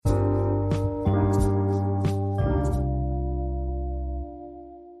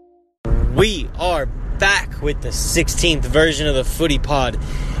We are back with the 16th version of the Footy Pod.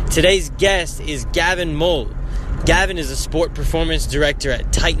 Today's guest is Gavin Mole. Gavin is a sport performance director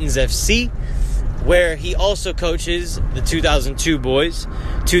at Titans FC, where he also coaches the 2002 boys,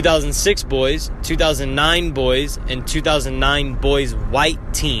 2006 boys, 2009 boys, and 2009 boys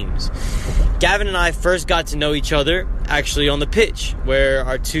white teams. Gavin and I first got to know each other actually on the pitch, where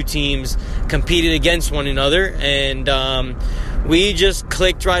our two teams competed against one another, and we just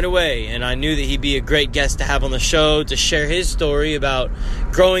clicked right away. And I knew that he'd be a great guest to have on the show to share his story about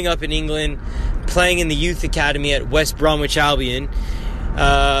growing up in England, playing in the youth academy at West Bromwich Albion,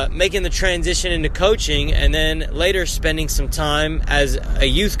 making the transition into coaching, and then later spending some time as a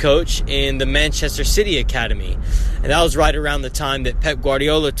youth coach in the Manchester City Academy. And that was right around the time that Pep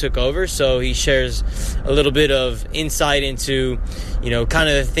Guardiola took over, so he shares a little bit of insight into, kind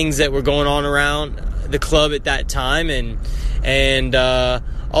of the things that were going on around the club at that time, and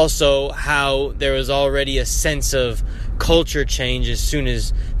also how there was already a sense of culture change as soon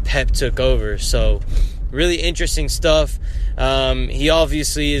as Pep took over. So really interesting stuff. He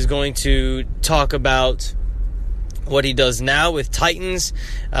obviously is going to talk about what he does now with Titans,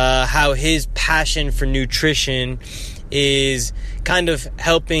 how his passion for nutrition is kind of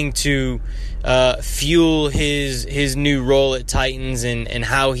helping to fuel his new role at Titans, and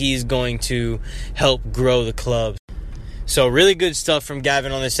how he's going to help grow the club. So really good stuff from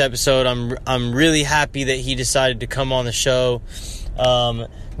Gavin on this episode. I'm really happy that he decided to come on the show.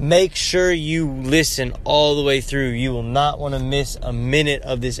 Make sure you listen all the way through. You will not want to miss a minute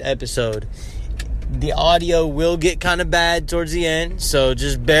of this episode. The audio will get kind of bad towards the end, so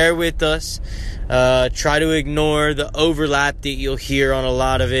just bear with us. Try to ignore the overlap that you'll hear on a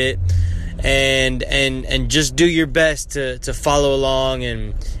lot of it, and just do your best to follow along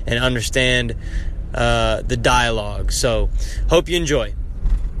and understand the dialogue. So hope you enjoy.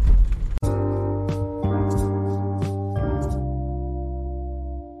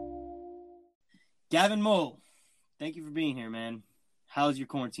 Gavin Mole, thank you for being here, man. How's your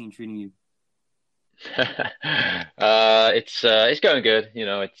quarantine treating you? It's going good.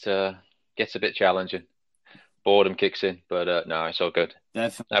 It gets a bit challenging. Boredom kicks in, but no, it's all good.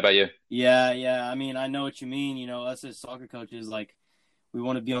 Definitely. How about you? Yeah. I mean, I know what you mean. Us as soccer coaches, we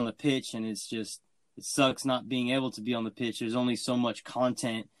want to be on the pitch, and it sucks not being able to be on the pitch. There's only so much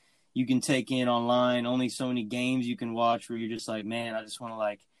content you can take in online, only so many games you can watch where you're just like, man, I just want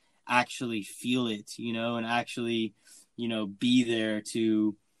to actually feel it, and actually, be there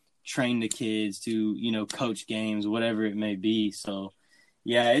to train the kids, to, coach games, whatever it may be. So,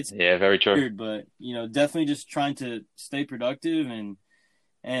 yeah, it's very true. Weird, but, definitely just trying to stay productive and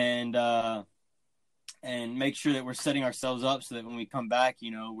make sure that we're setting ourselves up so that when we come back,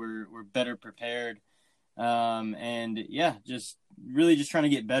 we're better prepared. Just trying to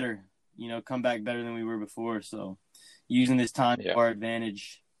get better, come back better than we were before. So using this time to our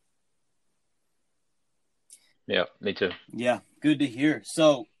advantage. Yeah, me too. Yeah, good to hear.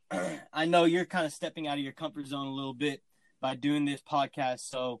 So I know you're kind of stepping out of your comfort zone a little bit by doing this podcast.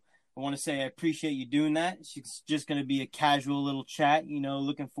 So I want to say I appreciate you doing that. It's just going to be a casual little chat,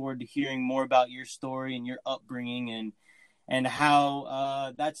 looking forward to hearing more about your story and your upbringing and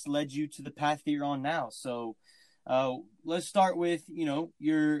how that's led you to the path that you're on now. So let's start with,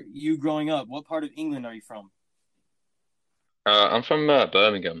 you growing up. What part of England are you from? I'm from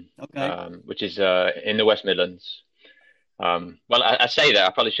Birmingham, okay. Which is in the West Midlands. I say that.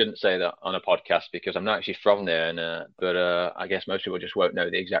 I probably shouldn't say that on a podcast because I'm not actually from there, but I guess most people just won't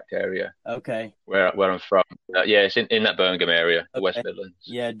know the exact area. Okay. Where I'm from. It's in that Birmingham area, the West Midlands.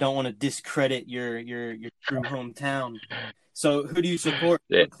 Yeah, don't want to discredit your true hometown. So, who do you support?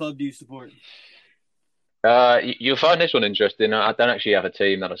 Yeah. What club do you support? You'll find this one interesting. I don't actually have a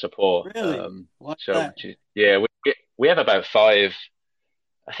team that I support. Really? What's so that? we have about five.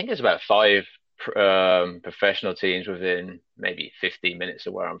 I think there's about five professional teams within maybe 15 minutes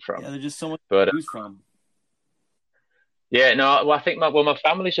of where I'm from. Yeah, they're just so much to choose from. Yeah, no. Well, I think my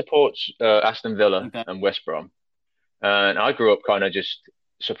family supports Aston Villa and West Brom, and I grew up kind of just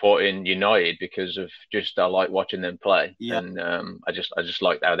supporting United because of just I like watching them play, and I just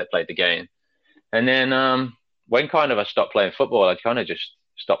liked how they played the game. And then when kind of I stopped playing football, I kind of just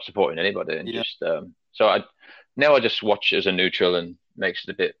stopped supporting anybody, and now I just watch as a neutral, and makes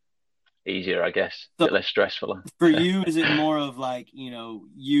it a bit easier, I guess, a bit less stressful. For you, is it more of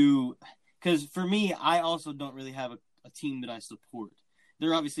you? Because for me, I also don't really have a team that I support. There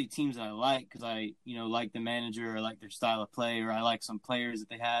are obviously teams that I like because I like the manager, or like their style of play, or I like some players that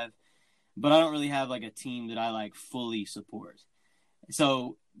they have, but I don't really have a team that I fully support.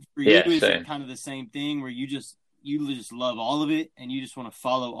 So for you, is it kind of the same thing where you just you just love all of it and you just want to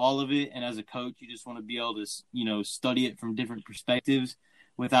follow all of it. And as a coach, you just want to be able to, study it from different perspectives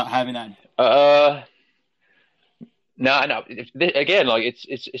without having that. No. Again, like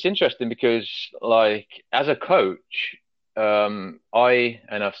it's interesting because like as a coach, and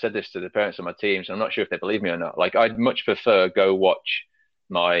I've said this to the parents of my teams. I'm not sure if they believe me or not. Like I'd much prefer go watch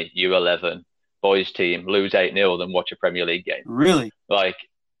my U11 boys team lose 8-0 than watch a Premier League game. Really? Like,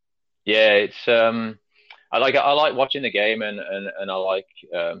 yeah, it's I like watching the game and I like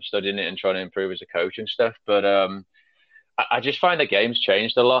studying it and trying to improve as a coach and stuff. But I just find the game's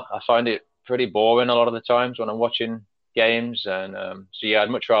changed a lot. I find it pretty boring a lot of the times when I'm watching games, and so yeah, I'd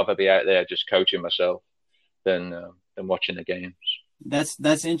much rather be out there just coaching myself than watching the games.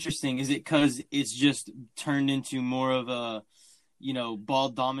 That's interesting. Is it because it's just turned into more of a ball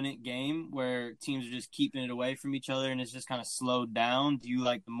dominant game where teams are just keeping it away from each other and it's just kind of slowed down? Do you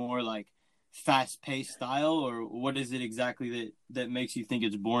like the more like fast paced style, or what is it exactly that makes you think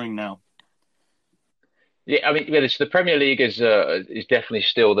it's boring now? Yeah, I mean, the Premier League is definitely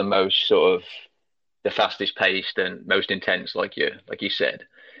still the most sort of the fastest paced and most intense, like you said,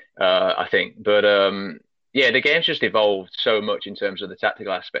 I think. But yeah, the game's just evolved so much in terms of the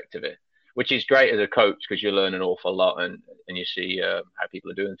tactical aspect of it, which is great as a coach because you learn an awful lot and you see how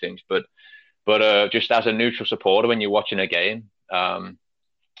people are doing things. But just as a neutral supporter, when you're watching a game,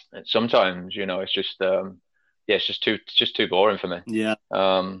 sometimes it's just it's just too boring for me. Yeah.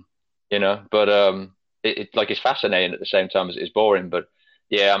 But it's fascinating at the same time as it is boring. But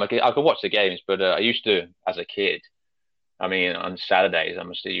yeah, I could watch the games, but I used to as a kid. I mean, on Saturdays, I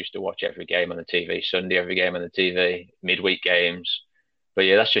must have used to watch every game on the TV. Sunday, every game on the TV. Midweek games. But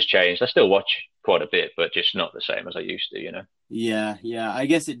yeah, that's just changed. I still watch quite a bit, but just not the same as I used to, Yeah. I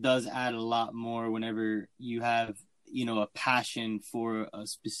guess it does add a lot more whenever you have, a passion for a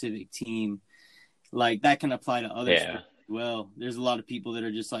specific team. Like that can apply to others as well. There's a lot of people that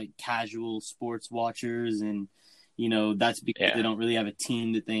are just like casual sports watchers, and that's because they don't really have a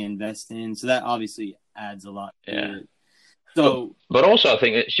team that they invest in. So that obviously adds a lot to it. So, but also I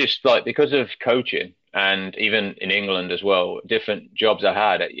think it's just like because of coaching. And even in England as well, different jobs I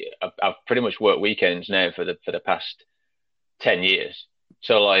had, I've pretty much worked weekends now for the past 10 years.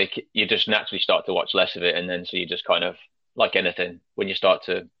 So like you just naturally start to watch less of it, and then so you just kind of like anything, when you start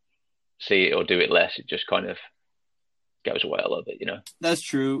to see it or do it less, it just kind of goes away a little bit, That's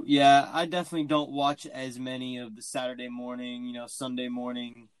true. Yeah, I definitely don't watch as many of the Saturday morning, Sunday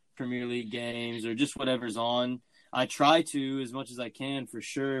morning Premier League games or just whatever's on. I try to as much as I can for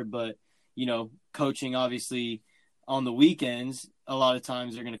sure, but coaching obviously on the weekends, a lot of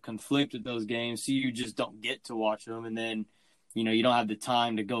times they're going to conflict with those games. So you just don't get to watch them. And then, you don't have the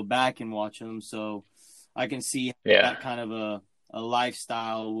time to go back and watch them. So I can see that kind of a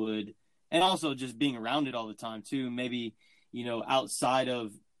lifestyle would, and also just being around it all the time too. Maybe, outside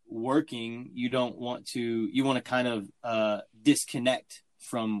of working, you want to kind of disconnect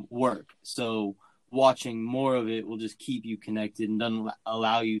from work. So watching more of it will just keep you connected and doesn't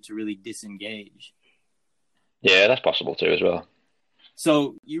allow you to really disengage. Yeah, that's possible too as well.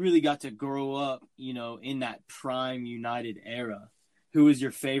 So you really got to grow up, in that prime United era. Who was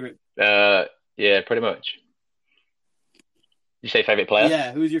your favorite? Yeah, pretty much. You say favorite player?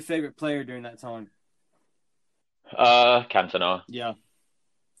 Yeah, who was your favorite player during that time? Cantona. Yeah.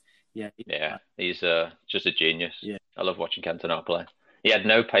 He's just a genius. Yeah. I love watching Cantona play. He had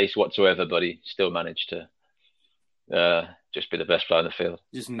no pace whatsoever, but he still managed to just be the best player on the field.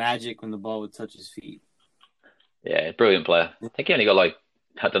 Just magic when the ball would touch his feet. Yeah, brilliant player. I think he only got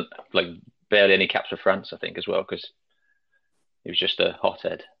had barely any caps for France, I think, as well, because he was just a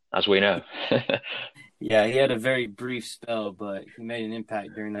hothead, as we know. Yeah, he had a very brief spell, but he made an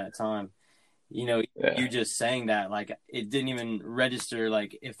impact during that time. You just saying that, like, it didn't even register.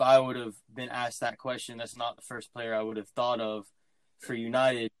 Like, if I would have been asked that question, that's not the first player I would have thought of for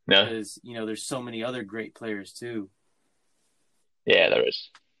United, because there's so many other great players too. Yeah, there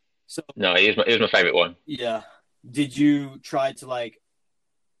is. So he was my favorite one. Yeah. Did you try to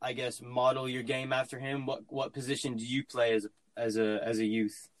model your game after him? What position do you play as a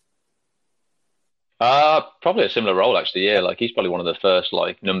youth? Probably a similar role actually. Yeah, like he's probably one of the first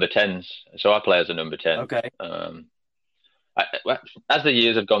number 10s. So I play as a number 10. Okay. As the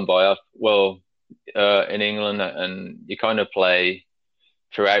years have gone by, in England, and you kind of play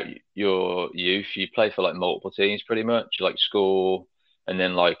throughout your youth, you play for multiple teams pretty much, like school, and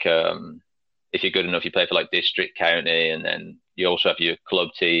then if you're good enough, you play for district, county, and then you also have your club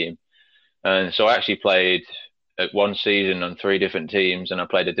team. And so I actually played at one season on 3 different teams, and I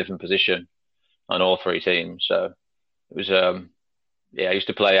played a different position on all 3 teams. So it was I used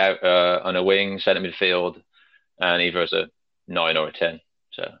to play out on a wing, centre midfield, and either as a 9 or a 10.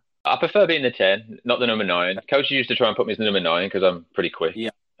 So I prefer being the 10, not the number 9. Coaches used to try and put me as the number 9 because I'm pretty quick.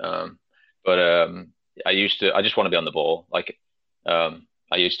 Yeah. But I just want to be on the ball. Like, I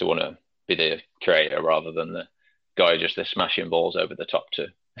used to want to be the creator rather than the guy just smashing balls over the top to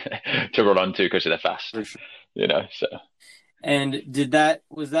to run onto because they're fast. For sure. So. And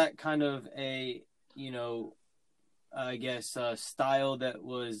was that kind of a, I guess, style that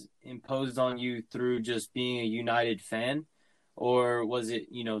was imposed on you through just being a United fan? Or was it,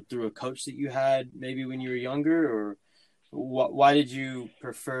 through a coach that you had maybe when you were younger? Or why did you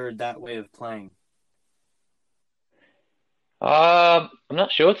prefer that way of playing? I'm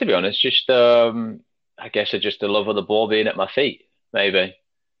not sure, to be honest. Just I guess it's just the love of the ball being at my feet, maybe.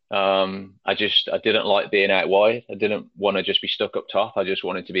 I didn't like being out wide. I didn't want to just be stuck up top. I just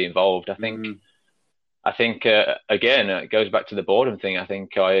wanted to be involved. I think again, it goes back to the boredom thing. I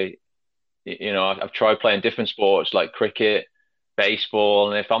think I've tried playing different sports like cricket,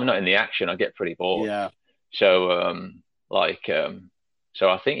 baseball, and if I'm not in the action, I get pretty bored. Yeah. So so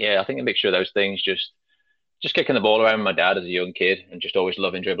I think a mixture of those things, just kicking the ball around with my dad as a young kid, and just always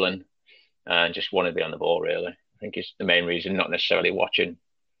loving dribbling, and just wanted to be on the ball. Really, I think it's the main reason, not necessarily watching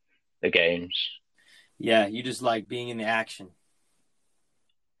the games. Yeah, you just like being in the action.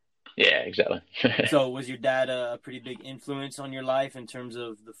 Yeah, exactly. So was your dad a pretty big influence on your life in terms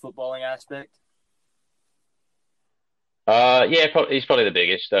of the footballing aspect? Yeah, he's probably the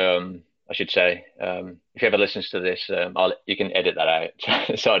biggest. I should say. If he ever listens to this, you can edit that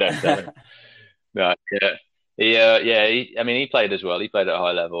out so I don't tell him. But I mean, he played as well. He played at a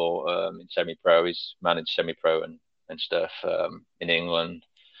high level in semi-pro. He's managed semi-pro and stuff in England.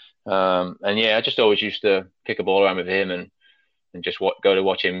 And yeah, I just always used to kick a ball around with him and just go to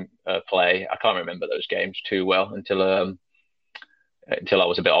watch him play. I can't remember those games too well until I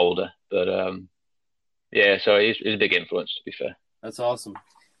was a bit older. But yeah, so he's a big influence, to be fair. That's awesome.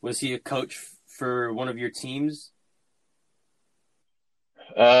 Was he a coach for one of your teams?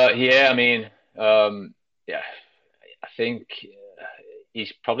 Yeah, I mean, yeah, I think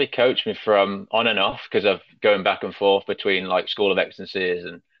he's probably coached me from on and off because I've going back and forth between like School of Excellencies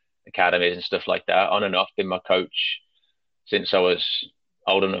and academies and stuff like that. On and off, been my coach since I was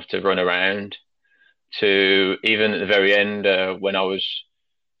old enough to run around, to even at the very end when I was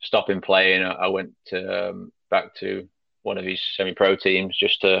stopping playing, I went back to one of his semi-pro teams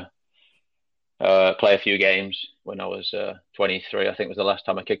just to play a few games when I was 23. I think was the last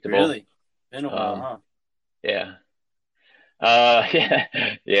time I kicked the ball. Really? Been a while, huh? Yeah.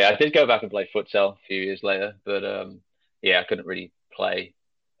 Yeah. I did go back and play futsal a few years later, but yeah, I couldn't really play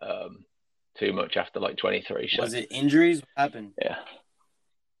too much after like 23. So. Was it injuries? What happened?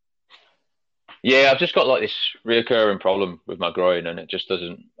 Yeah, I've just got like this reoccurring problem with my groin, and I just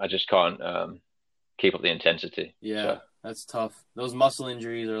can't keep up the intensity. Yeah, so. That's tough. Those muscle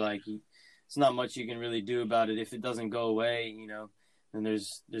injuries are like, it's not much you can really do about it. If it doesn't go away, then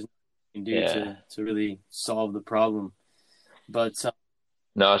there's nothing you can do to really solve the problem. But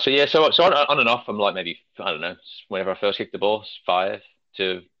no, so yeah, so on and off, I'm like maybe, I don't know, whenever I first kicked the ball, 5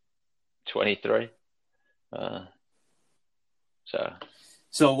 to 23.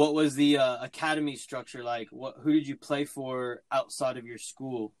 So what was the academy structure like? Who did you play for outside of your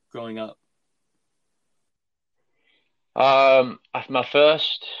school growing up? My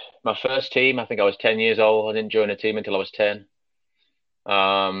first team, I think I was 10 years old. I didn't join a team until I was 10.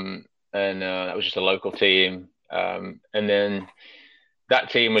 And that was just a local team. And then that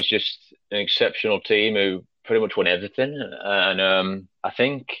team was just an exceptional team who pretty much won everything. And I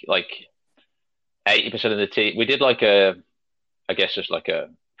think like 80% of the team, we did like I guess just like a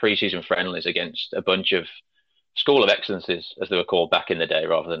pre-season friendlies against a bunch of School of Excellencies, as they were called back in the day,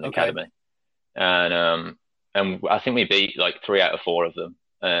 rather than academy. And I think we beat like 3 out of 4 of them.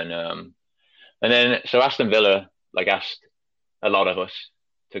 And then so Aston Villa like asked a lot of us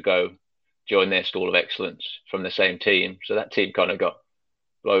to go join their School of Excellence from the same team. So that team kind of got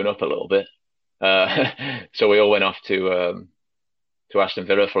blown up a little bit. So we all went off to Aston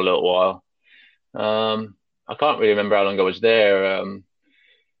Villa for a little while. I can't really remember how long I was there. And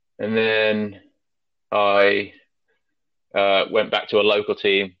then I went back to a local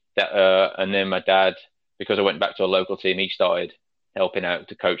team. And then my dad, because I went back to a local team, he started helping out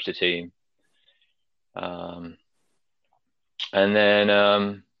to coach the team. And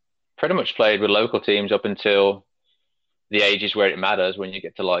then pretty much played with local teams up until the ages where it matters, when you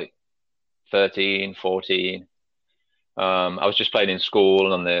get to like 13, 14. I was just playing in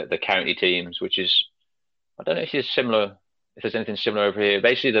school on the county teams, which is, I don't know if there's anything similar over here.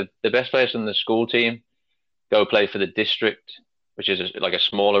 Basically, the best players on the school team go play for the district, which is like a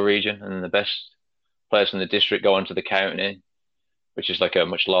smaller region, and the best players from the district go on to the county, which is like a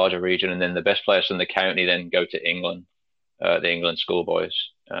much larger region, and then the best players from the county then go to England, the England schoolboys.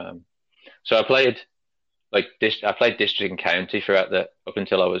 So I played I played district and county throughout up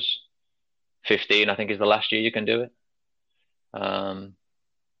until I was 15. I think is the last year you can do it, and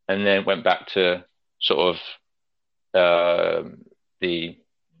then went back to sort of the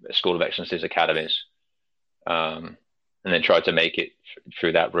School of Excellencies academies, and then tried to make it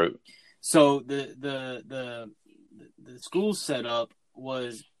through that route. So the school setup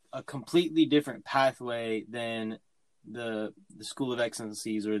was a completely different pathway than the School of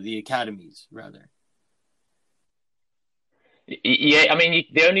Excellencies, or the academies, rather. Yeah, I mean,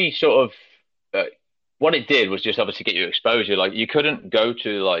 the only sort of what it did was just obviously get you exposure. Like you couldn't go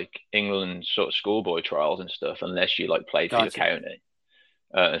to like England sort of schoolboy trials and stuff unless you like played for your county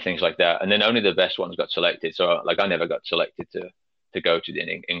and things like that. And then only the best ones got selected. So like I never got selected to go to the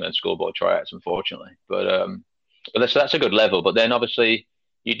England schoolboy tryouts, unfortunately. But that's a good level. But then obviously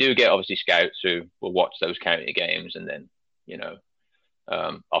you do get obviously scouts who will watch those county games and then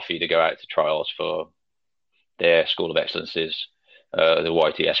offer you to go out to trials for their School of Excellencies, the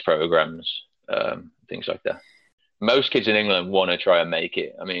YTS programs, things like that. Most kids in England want to try and make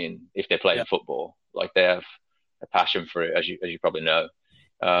it. I mean, if they're playing football, like they have a passion for it, as you probably know.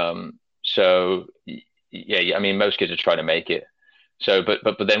 So yeah, I mean, most kids are trying to make it. So,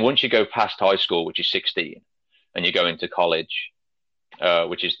 but then once you go past high school, which is 16, and you go into college,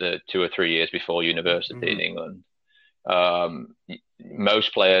 which is the 2 or 3 years before university in England.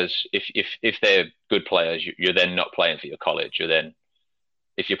 Most players, if they're good players, you're then not playing for your college.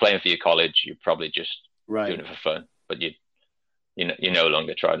 If you're playing for your college, you're probably just doing it for fun. But you're no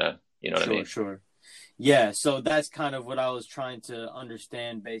longer trying to, you know what I mean? Sure. Yeah. So that's kind of what I was trying to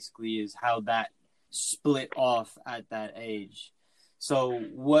understand. Basically, is how that split off at that age. So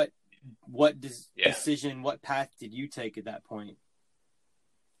what decision, what path did you take at that point?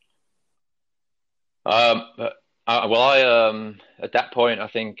 Well, at that point, I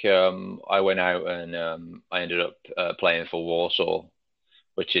think I went out and I ended up playing for Walsall,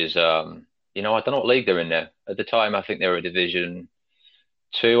 which is I don't know what league they're in now. At the time, I think they were a Division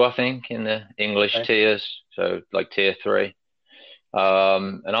 2, I think, in the English tiers, so like Tier 3.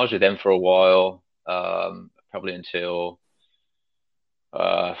 And I was with them for a while, probably until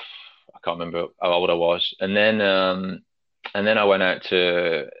I can't remember how old I was, and then I went out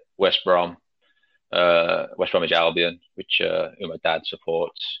to West Bromwich Albion, who my dad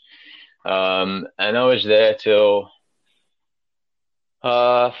supports. And I was there till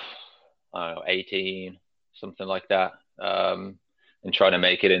I don't know, 18, something like that. And trying to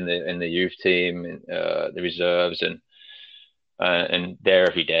make it in the youth team, the reserves, and there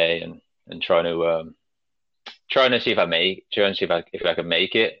every day, and trying to see if I could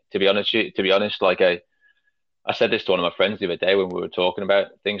make it. To be honest, like I said this to one of my friends the other day when we were talking about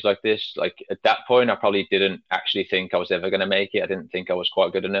things like this. Like at that point, I probably didn't actually think I was ever going to make it. I didn't think I was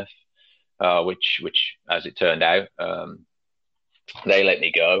quite good enough, which as it turned out, they let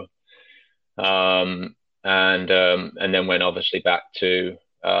me go. And then went obviously back to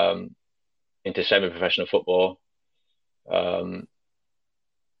into semi-professional football when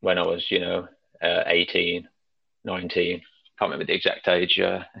I was 18, 19. Can't remember the exact age.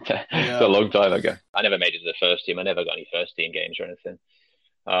 It's a long time ago. I never made it to the first team. I never got any first team games or anything.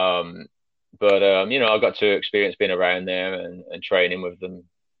 But I got to experience being around there and training with them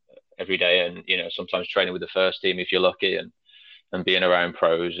every day, and sometimes training with the first team if you're lucky, and being around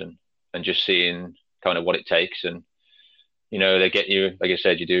pros and just seeing kind of what it takes. And they get you, like I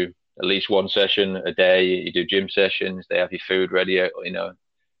said, you do at least one session a day. You do gym sessions. They have your food ready,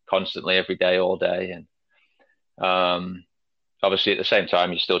 constantly every day, all day, and obviously, at the same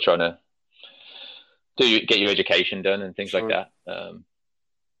time, you're still trying to get your education done and things like that,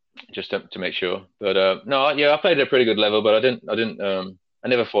 just to make sure. But I played at a pretty good level, but I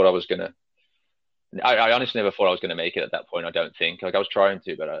never thought I was gonna. I honestly never thought I was gonna make it at that point. I don't think. Like I was trying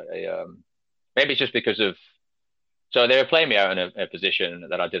to, but I maybe it's just because of. So they were playing me out in a position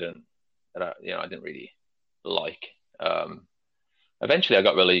that I didn't really like. Eventually, I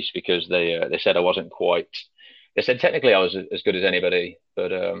got released because they said I wasn't quite. They said technically I was as good as anybody,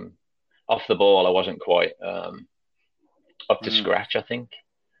 but off the ball I wasn't quite up to scratch, I think.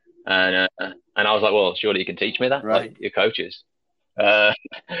 And I was like, well, surely you can teach me that, like your coaches. But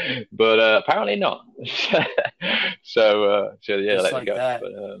apparently not. So yeah, just let like me go. That.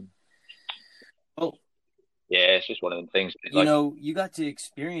 But yeah, it's just one of them things. You got to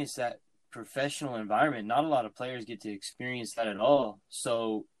experience that professional environment. Not a lot of players get to experience that at all.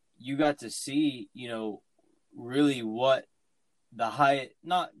 So you got to see, really what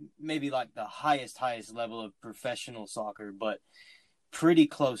not maybe like the highest level of professional soccer, but pretty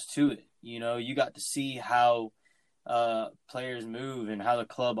close to it. You got to see how players move and how the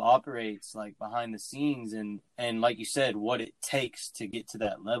club operates, like behind the scenes, and like you said, what it takes to get to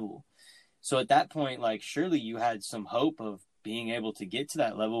that level. So at that point, like, surely you had some hope of being able to get to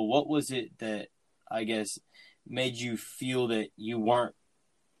that level. What was it that, I guess, made you feel that you weren't,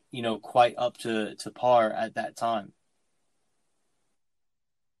 quite up to par at that time?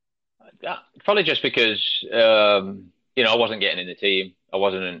 Probably just because I wasn't getting in the team. I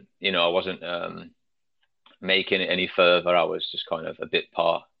wasn't making it any further. I was just kind of a bit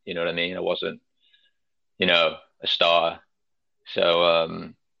part. You know what I mean? I wasn't a star.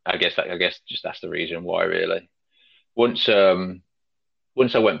 So I guess just that's the reason why, really. Once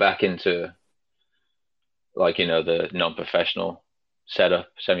once I went back into, like, the non-professional setup,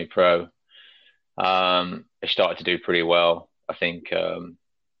 semi-pro, I started to do pretty well. I think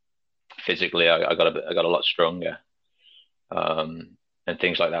physically I got a lot stronger, and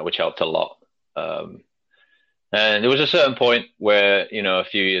things like that, which helped a lot. Um, and there was a certain point where, a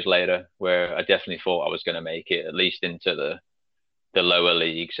few years later, where I definitely thought I was going to make it at least into the lower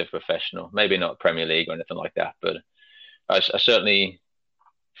leagues of professional. Maybe not Premier League or anything like that, but I certainly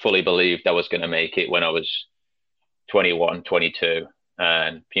fully believed I was going to make it when I was 21, 22,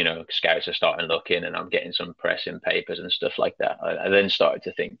 and scouts are starting looking, and I'm getting some press in papers and stuff like that. I then started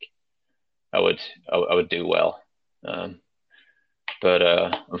to think I would I would do well, um, but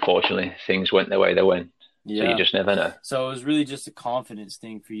unfortunately things went the way they went. So you Yeah. just never know. So it was really just a confidence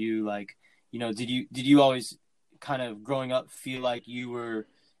thing for you. Like, did you always kind of growing up feel like you were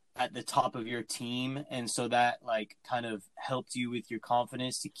at the top of your team, and so that like kind of helped you with your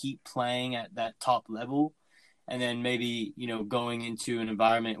confidence to keep playing at that top level? And then maybe, going into an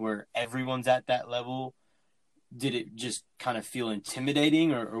environment where everyone's at that level, did it just kind of feel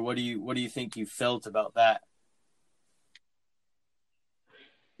intimidating, or what do you think you felt about that?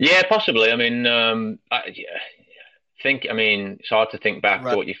 Yeah, possibly. I mean, yeah, I mean, it's hard to think back to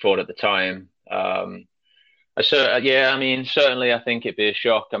Right. what you thought at the time. Yeah, I mean, certainly I think it'd be a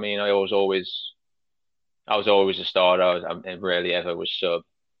shock. I mean, I was always a starter. I rarely ever was sub.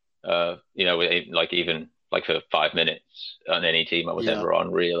 Like, even like for 5 minutes on any team I was Yeah. ever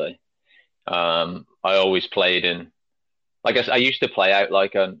on, really. I always played in, like I used to play out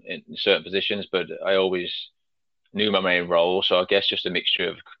like in certain positions, but I always knew my main role. So I guess just a mixture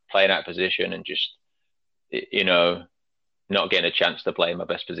of playing out position and just, you know, not getting a chance to play in my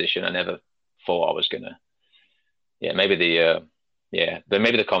best position. I never thought I was gonna. Yeah, but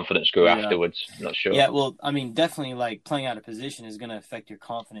maybe the confidence grew Yeah. afterwards. I'm not Yeah, sure. well, I mean, definitely like playing out of position is going to affect your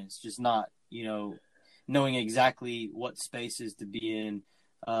confidence, just not, knowing exactly what spaces to be in,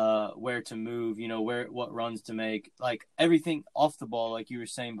 where to move, what runs to make, like everything off the ball, like you were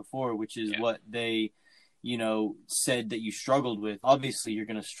saying before, which is Yeah, what they, said that you struggled with. Obviously, you're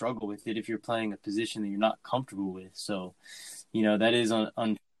going to struggle with it if you're playing a position that you're not comfortable with. So, that is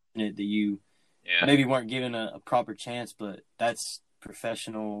unfortunate that you yeah, maybe weren't given a proper chance, but that's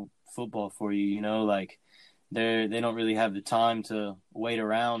professional football for you, like they don't really have the time to wait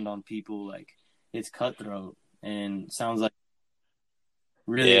around on people. Like, it's cutthroat, and sounds like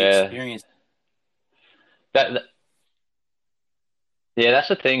really yeah. experienced. That, yeah, that's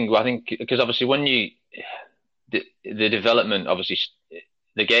the thing. I think because obviously the development, obviously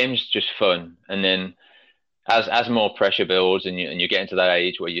the game's just fun, and then as more pressure builds and you get into that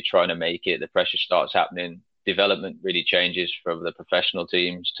age where you're trying to make it, the pressure starts happening. Development really changes from the professional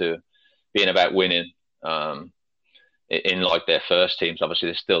teams to being about winning. Um, in like their first teams, obviously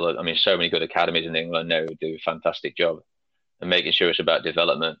there's still, I mean, so many good academies in England now who do a fantastic job and making sure it's about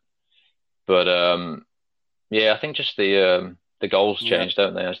development. But yeah, I think just the goals Yeah, change,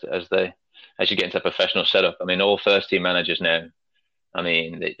 don't they, as you get into a professional setup. I mean, all first team managers now, I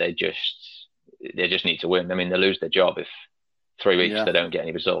mean, they just need to win. I mean, they lose their job if 3 weeks yeah, they don't get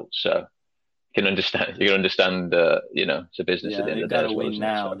any results. So you can understand, it's a business at yeah. the end They've of the got day to as well, win isn't it?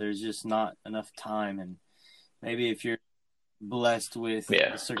 now. So There's just not enough time, and maybe if you're blessed with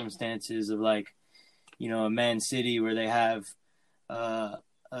yeah, the circumstances of like, a Man City where they have uh,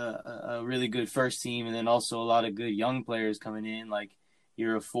 a really good first team, and then also a lot of good young players coming in. Like,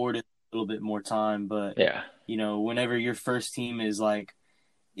 you're afforded a little bit more time, but yeah, whenever your first team is like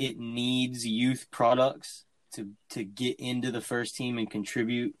it needs youth products to get into the first team and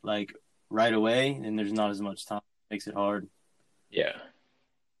contribute like right away, then there's not as much time. It makes it hard. yeah,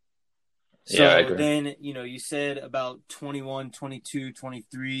 yeah. I So agree. then, you said about 21, 22,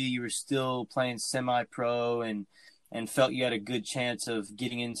 23, you were still playing semi-pro and felt you had a good chance of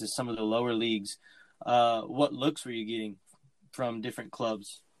getting into some of the lower leagues. What looks were you getting? from different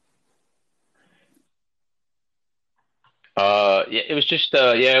clubs? Yeah, it was just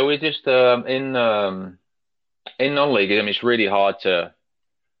we just in non-league. I mean, it's really hard to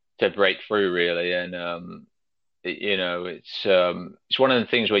break through, really, and it's one of the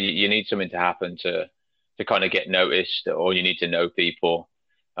things where you need something to happen to kind of get noticed, or you need to know people.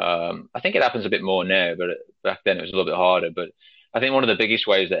 I think it happens a bit more now, but back then it was a little bit harder. But I think one of the biggest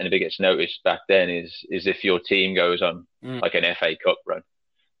ways that anybody gets noticed back then is if your team goes on like an FA Cup run.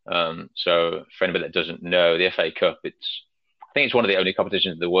 So for anybody that doesn't know, the FA Cup, I think it's one of the only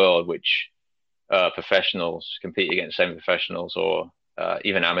competitions in the world which professionals compete against semi-professionals or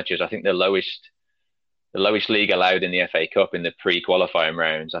even amateurs. I think the lowest league allowed in the FA Cup in the pre-qualifying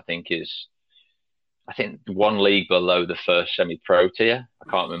rounds, I think one league below the first semi-pro tier. I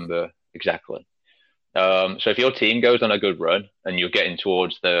can't remember exactly. So if your team goes on a good run and you're getting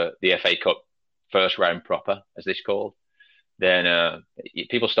towards the FA Cup first round proper, as this called, then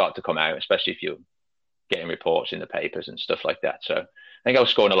people start to come out, especially if you're getting reports in the papers and stuff like that. So I think I was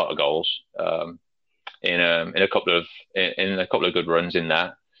scoring a lot of goals in a couple of good runs in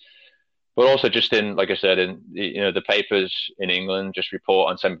that. But also just in, like I said, in the papers in England just report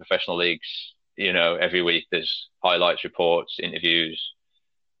on semi-professional leagues. Every week there's highlights, reports, interviews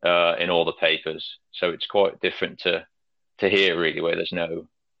in all the papers. So it's quite different to here, really, where there's no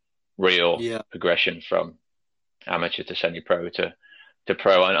real progression from amateur to semi-pro to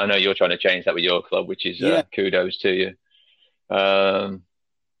pro. I know you're trying to change that with your club, which is kudos to you. So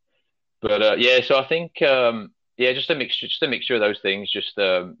I think just a mixture of those things just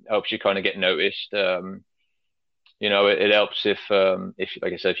helps you kind of get noticed. It helps if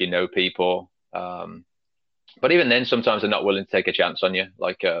like I said, if you know people. But even then, sometimes they're not willing to take a chance on you.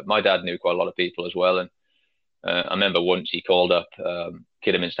 Like my dad knew quite a lot of people as well, and I remember once he called up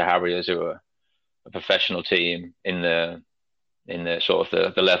Kidderminster Harriers, who were a professional team in the sort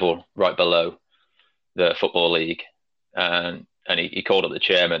of the level right below the football league, and he called up the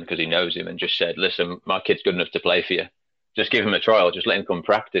chairman because he knows him and just said, "Listen, my kid's good enough to play for you. Just give him a trial. Just let him come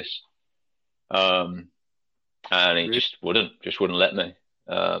practice." And he just wouldn't let me.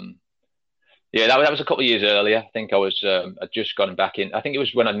 That was a couple of years earlier. I think I'd just gone back in. I think it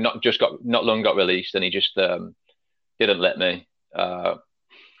was when I not long got released, and he just didn't let me.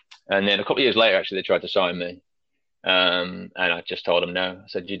 And then a couple of years later, actually, they tried to sign me, and I just told them no. I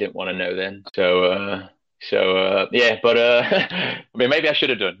said, "You didn't want to know then." But I mean, maybe I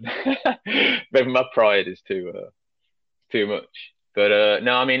should have done. Maybe my pride is too much. But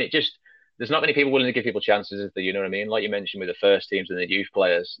no, I mean, there's not many people willing to give people chances, is there? You know what I mean? Like you mentioned with the first teams and the youth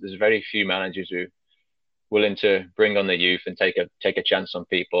players, there's very few managers who are willing to bring on the youth and take a chance on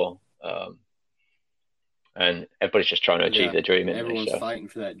people. And everybody's just trying to achieve their dream. Everyone's fighting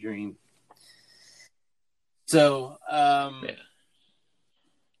for that dream. So,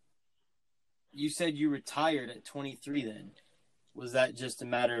 you said you retired at 23 then. Was that just a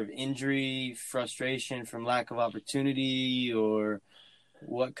matter of injury, frustration from lack of opportunity, or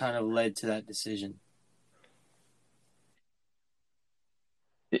what kind of led to that decision?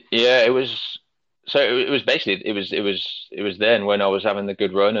 Yeah, it was. So it was basically it was then when I was having the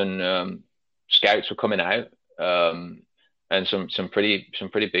good run and scouts were coming out and some pretty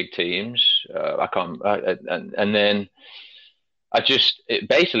big teams. And then I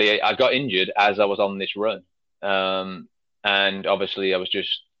got injured as I was on this run, and obviously I was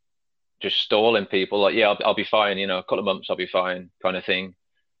just stalling people like, I'll be fine, a couple of months I'll be fine, kind of thing,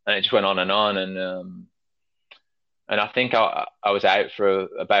 and it just went on, and I think I was out for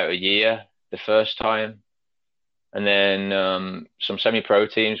about a year the first time, and then some semi-pro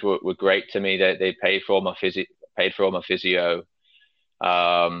teams were great to me. They paid for all my physio,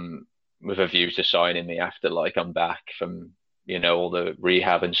 with a view to signing me after like I'm back from all the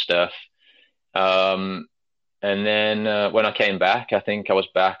rehab and stuff. And then when I came back, I think I was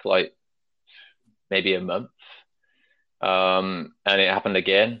back like maybe a month, and it happened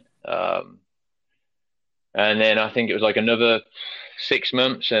again. And then I think it was like another 6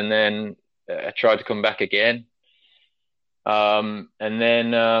 months, and then I tried to come back again. And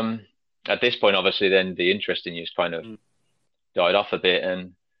then at this point, obviously, then the interest in you kind of died off a bit.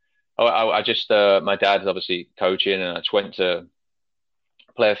 And I just, my dad's obviously coaching, and I just went to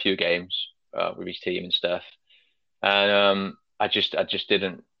play a few games with his team and stuff. And I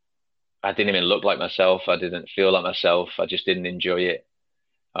didn't even look like myself. I didn't feel like myself. I just didn't enjoy it.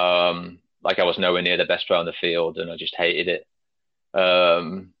 Like I was nowhere near the best player on the field, and I just hated it. I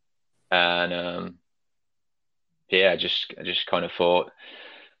just kind of thought,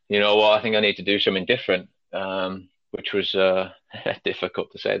 you know what, I think I need to do something different. which was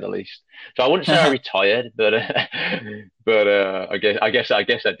difficult to say the least. So I wouldn't say I retired, but I guess I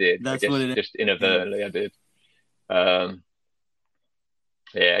did. I That's guess what it just is. inadvertently I did. Um,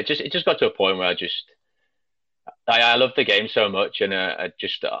 yeah, it just got to a point where I loved the game so much, and I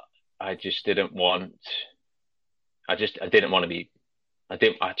just didn't want I didn't want to be I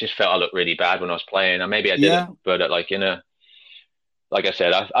just felt I looked really bad when I was playing, and maybe I didn't, Yeah, but like I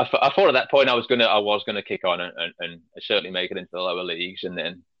said, I thought at that point I was gonna kick on and certainly make it into the lower leagues, and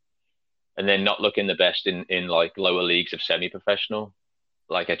then not looking the best in like lower leagues of semi-professional.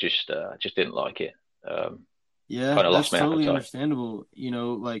 Like I just didn't like it. yeah, Kind of lost that's my totally appetite. understandable.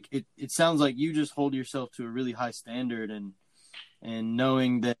 Like it sounds like you just hold yourself to a really high standard, and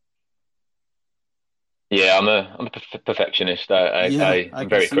knowing that, Yeah, I'm a perfectionist. yeah, I I'm can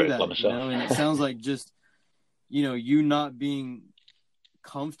very see critical of that, myself. and it sounds like just, you not being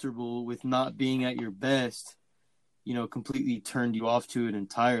comfortable with not being at your best, completely turned you off to it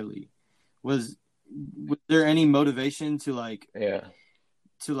entirely. Was was there any motivation Yeah.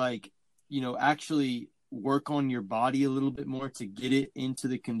 to actually work on your body a little bit more to get it into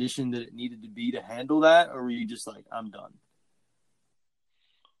the condition that it needed to be to handle that, or were you just like, I'm done?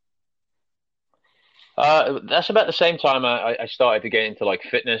 That's about the same time I started to get into like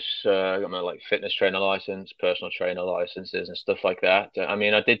fitness. I got my like fitness trainer license, personal trainer licenses, and stuff like that. I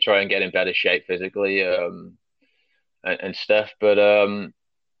mean, I did try and get in better shape physically, and stuff, but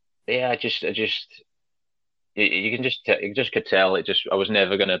yeah, you can you just could tell I was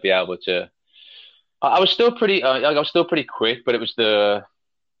never going to be able to. I was still pretty, like, I was still pretty quick, but it was the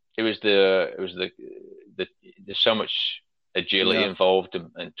there's so much agility Yeah. involved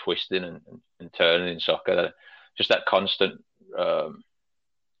and twisting and turning in soccer that just that constant um,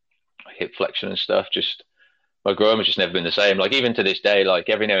 hip flexion and stuff. Just my groin has just never been the same. Like even to this day, like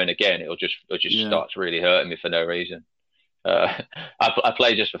every now and again, it just Yeah. starts really hurting me for no reason. Uh, I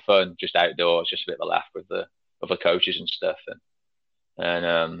play just for fun, just outdoors, just a bit of a laugh with the other coaches and stuff,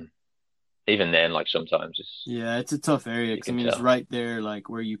 and even then, like sometimes Yeah, it's a tough area you because I can mean it's tell. right there, like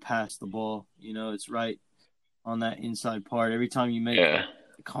where you pass the ball. It's right on that inside part. Every time you make Yeah,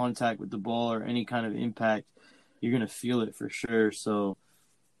 contact with the ball or any kind of impact, you're gonna feel it for sure. So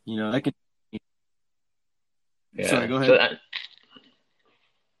that can. Sorry, yeah. go So ahead.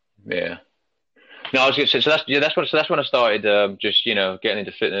 yeah. No, I was going to say, that's when I started, just getting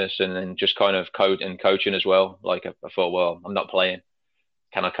into fitness and then just kind of coaching as well. Like I thought, well, I'm not playing,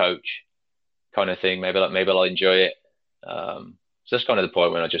 can I coach? Kind of thing. Maybe I'll enjoy it. So that's kind of the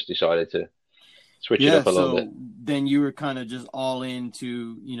point when I just decided to switch it Yeah, up a little bit. so then you were kind of just all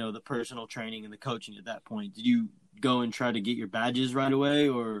into, the personal training and the coaching at that point. Did you go and try to get your badges right away,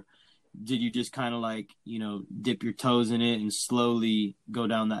 or did you just kind of like, dip your toes in it and slowly go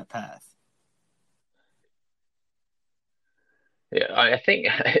down that path? Yeah, I think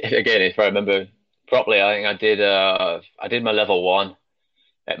again, if I remember properly, I think I did my level one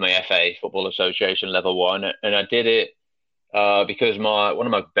at my FA Football Association level one, and I did it because my one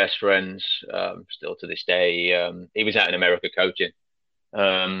of my best friends, still to this day, he was out in America coaching.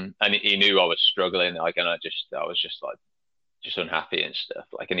 And he knew I was struggling, like, and I was just like, just unhappy and stuff.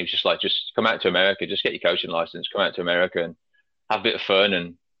 Like, and he was just like, just come out to America, just get your coaching license, come out to America and have a bit of fun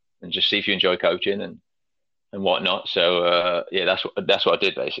and just see if you enjoy coaching and whatnot. So, yeah, that's what I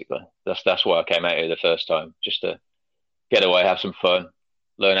did basically. That's why I came out here the first time, just to get away, have some fun,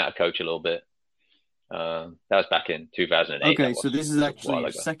 learn how to coach a little bit. That was back in 2008. Okay, That so was this is a actually while your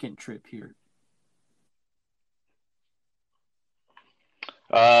ago. second trip here.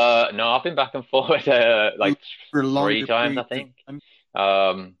 No, I've been back and forth For like for three longer times, I periods of think.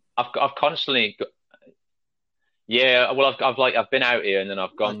 time. I've constantly, yeah. Well, I've been out here and then I've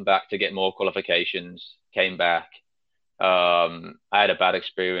But gone back to get more qualifications. Came back. I had a bad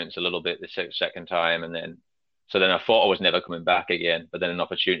experience a little bit the second time, and then I thought I was never coming back again. But then an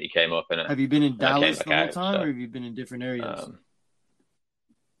opportunity came up, have you been in and I came Dallas back the whole out. time, or So, have you been in different areas? um,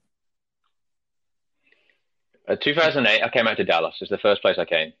 2008, I came out to Dallas. It's the first place I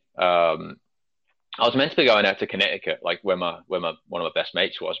came. I was meant to be going out to Connecticut, like where my one of my best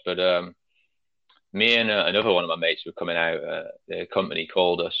mates was, but me and another one of my mates were coming out. The company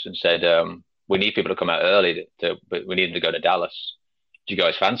called us and said, "We need people to come out early, but we need them to go to Dallas. Do you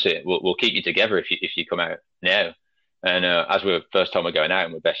guys fancy it? We'll keep you together if you come out now." And as we were first time we're going out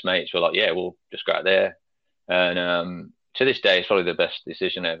and we're best mates, we're like, "Yeah, we'll just go out there." And to this day, it's probably the best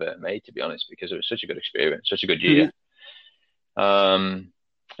decision I ever made, to be honest, because it was such a good experience, such a good Who year. did? Um,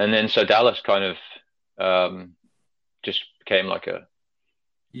 and then so Dallas kind of just became like just a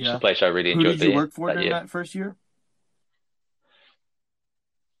Yeah. place I really Who enjoyed did you being work for that during year. that first year?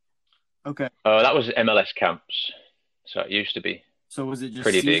 Okay. That was MLS camps. So it used to be So was it just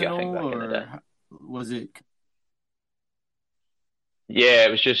pretty big, I think, seasonal, back in the day. or was it? Yeah,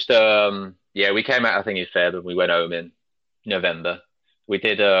 it was just we came out I think in Feb and we went home in November. We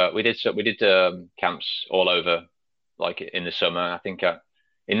did camps all over like in the summer. I think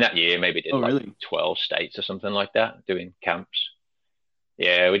in that year maybe did Oh, like really? 12 states or something like that doing camps.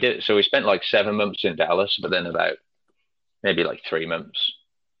 Yeah, we did. So we spent like 7 months in Dallas, but then about maybe like 3 months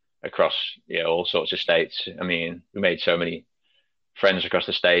across all sorts of states. I mean, we made so many friends across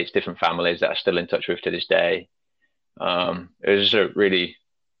the states, different families that I'm still in touch with to this day. It was a really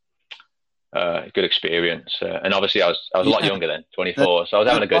good experience, and obviously I was a lot Yeah, younger then, that 24, so I was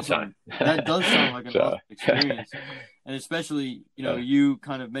having that's a good time. awesome. That does sound like an So awesome experience, and especially yeah, you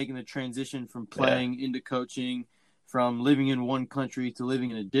kind of making the transition from yeah, playing into coaching, from living in one country to living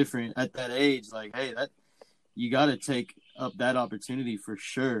in a different at that age. Like, hey, that you got to take up that opportunity for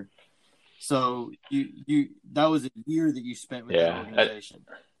sure. So you that was a year that you spent with that yeah, organization.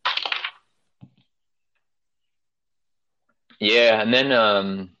 yeah. And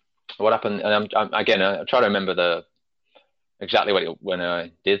then what happened? And again, I try to remember the exactly when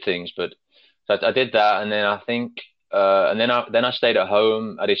I did things, but so I did that, and then I think, and then I stayed at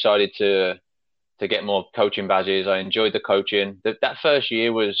home. I decided to get more coaching badges. I enjoyed the coaching. That first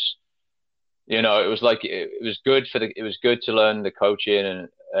year was, it was like it was good it was good to learn the coaching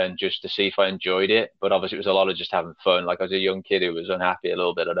and just to see if I enjoyed it. But obviously, it was a lot of just having fun. Like I was a young kid who was unhappy a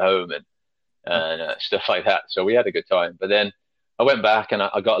little bit at home and stuff like that. So we had a good time. But then I went back and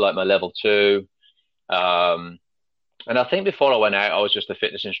I got like my level two. Um, and I think before I went out, I was just a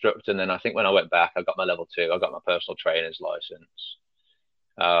fitness instructor. And then I think when I went back, I got my level two. I got my personal trainer's license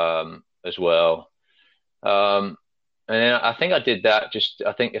as well. Um, and then I think I did that.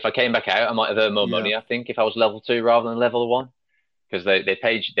 I think if I came back out, I might have earned more Yeah. money. I think if I was level two rather than level one, because they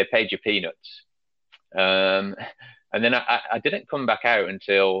paid you peanuts. Um, and then I didn't come back out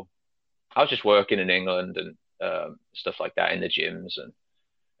until I was just working in England and stuff like that in the gyms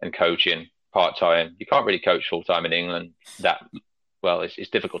and coaching part time. You can't really coach full time in England. That well, it's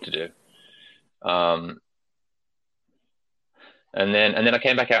difficult to do. Um, and then I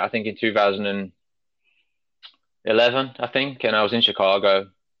came back out. I think in 2011, I think, and I was in Chicago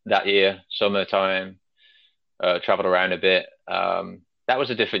that year, summertime. Traveled around a bit. That was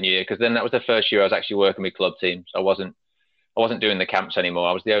a different year because then that was the first year I was actually working with club teams. I wasn't doing the camps anymore.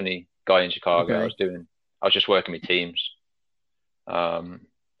 I was the only guy in Chicago. Okay. I was just working with teams.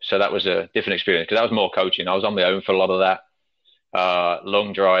 So that was a different experience because that was more coaching. I was on my own for a lot of that.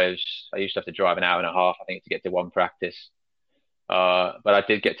 Long drives. I used to have to drive an hour and a half, I think, to get to one practice. But I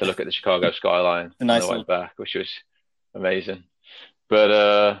did get to look at the Chicago skyline A on the nice way little. back, which was amazing.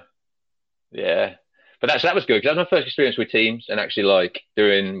 But yeah, but that was good because that was my first experience with teams and actually like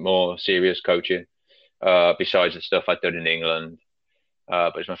doing more serious coaching. Besides the stuff I'd done in England,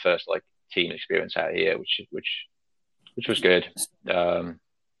 but it's my first like team experience out here, which was good. Um,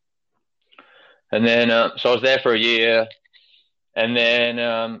 and then so I was there for a year, and then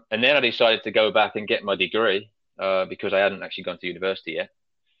I decided to go back and get my degree because I hadn't actually gone to university yet.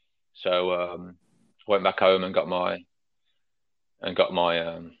 So went back home and got my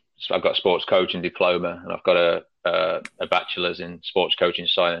so I've got a sports coaching diploma and I've got a bachelor's in sports coaching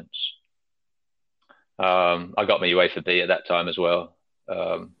science. I got my UEFA B at that time as well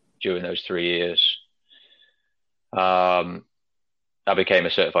during those 3 years. Um, I became a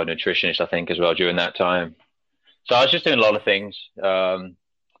certified nutritionist, I think, as well during that time. So I was just doing a lot of things, and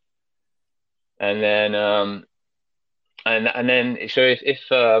then and then so if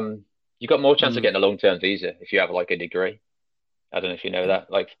you got more chance of Mm, getting a long term visa if you have like a degree. I don't know if you know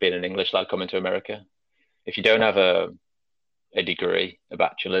that, like being an English lad coming to America. If you don't have a degree, a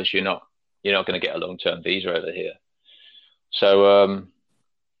bachelor's, you're not going to get a long term visa over here. So and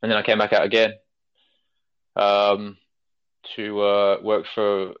then I came back out again um, to work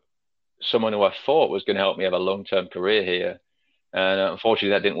for someone who I thought was going to help me have a long term career here, and unfortunately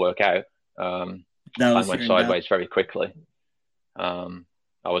that didn't work out. that Plan was went here in Dallas. sideways very quickly. Um,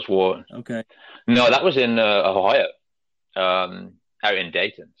 I was warned. Okay. No, that was in Ohio, out in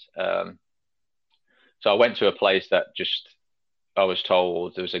Dayton. So I went to a place that just I was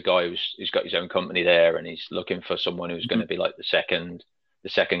told there was a guy who's got his own company there, and he's looking for someone who's going Mhm. to be like the second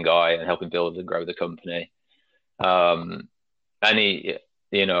guy and help him build and grow the company. Um, and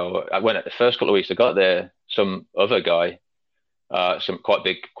I went at the first couple of weeks I got there, some other guy, some quite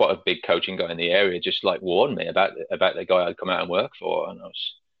a big coaching guy in the area, just like warned me about the guy I'd come out and work for, and I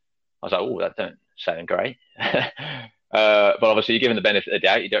was like, oh, that don't sound great. But obviously, you're given the benefit of the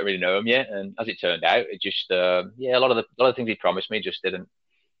doubt. You don't really know him yet, and as it turned out, it just a lot of the things he promised me just didn't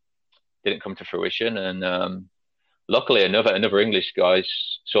come to fruition. And luckily, another English guy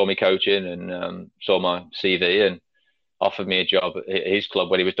saw me coaching and saw my CV and offered me a job at his club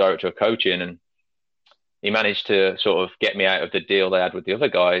where he was director of coaching, and he managed to sort of get me out of the deal they had with the other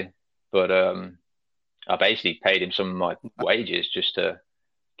guy. But I basically paid him some of my wages just to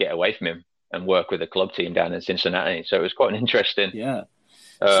get away from him and work with a club team down in Cincinnati. So it was quite an interesting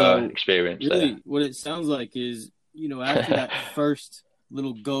experience really, there. What it sounds like is, after that first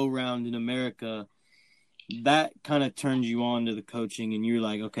little go round in America, that kind of turns you on to the coaching, and you're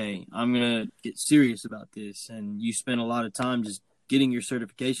like, okay, I'm going to get serious about this. And you spend a lot of time just getting your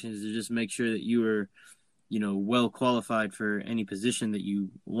certifications to just make sure that you were, well qualified for any position that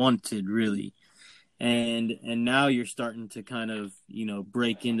you wanted, really. And now you're starting to kind of,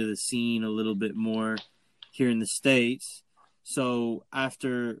 break into the scene a little bit more here in the States. So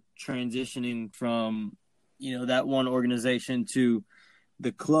after transitioning from, that one organization to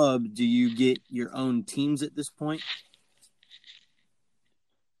the club, do you get your own teams at this point?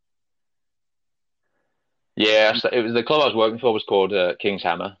 Yeah, so it was the club I was working for was called King's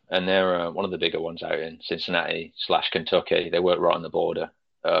Hammer, and they're one of the bigger ones out in Cincinnati / Kentucky. They work right on the border.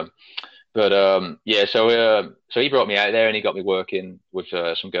 Yeah, so he brought me out there and he got me working with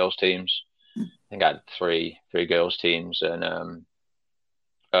some girls teams. I think I had three girls teams, and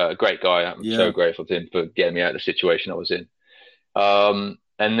a great guy. I'm so grateful to him for getting me out of the situation I was in. And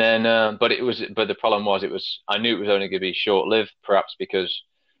then, but the problem was I knew it was only going to be short lived, perhaps because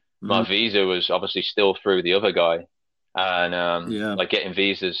my visa was obviously still through the other guy, and like getting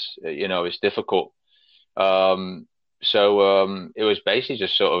visas, is difficult. So it was basically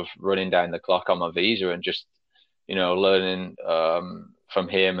just sort of running down the clock on my visa and just, learning from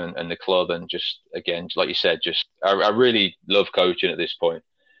him and the club, and just, again, like you said, just I really love coaching at this point.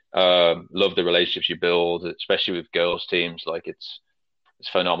 Love the relationships you build, especially with girls teams. Like it's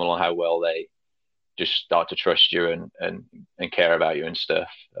phenomenal how well they just start to trust you and care about you and stuff.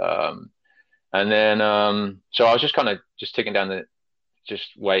 And then so I was just kind of just ticking down just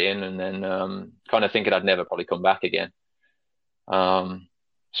waiting, and then kind of thinking I'd never probably come back again.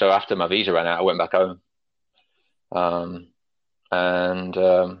 So after my visa ran out, I went back home and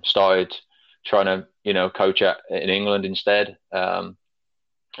started trying to, coach in England instead, and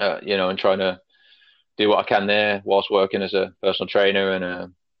trying to do what I can there whilst working as a personal trainer, and I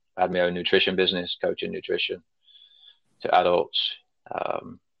had my own nutrition business, coaching nutrition to adults.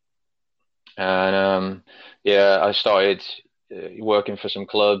 I started working for some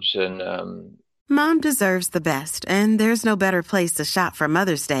clubs, and Mom deserves the best, and there's no better place to shop for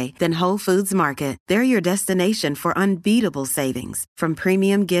Mother's Day than Whole Foods Market. They're your destination for unbeatable savings, from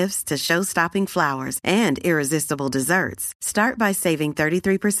premium gifts to show-stopping flowers and irresistible desserts. Start by saving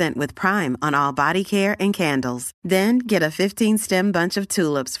 33% with Prime on all body care and candles. Then get a 15-stem bunch of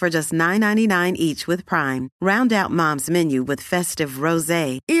tulips for just $9.99 each with Prime. Round out Mom's menu with festive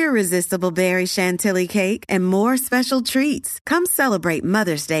rosé, irresistible berry chantilly cake, and more special treats. Come celebrate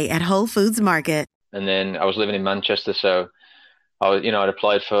Mother's Day at Whole Foods Market. And then I was living in Manchester, so I'd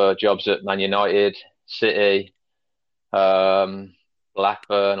applied for jobs at Man United, City, Blackburn,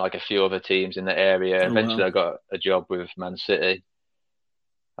 like a few other teams in the area. Eventually, I got a job with Man City,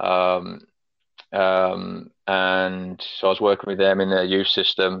 and so I was working with them in their youth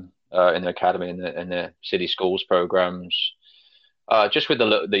system, in the academy, in the city schools programs, just with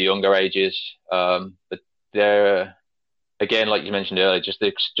the younger ages. But they're, again, like you mentioned earlier, just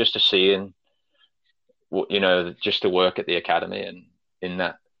to seeing, just to work at the academy and in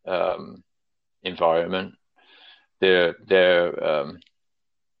that environment. Their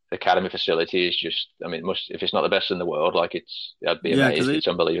academy facility is just, if it's not the best in the world, like I'd be amazed. It's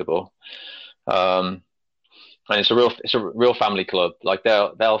unbelievable. And it's a real family club. Like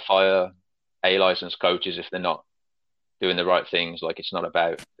they'll fire A-licensed coaches if they're not doing the right things. Like it's not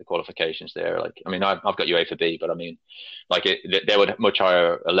about the qualifications there. Like, I've got UA for B, but they would much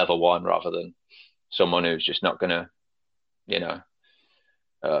hire a level 1 rather than someone who's just not going to,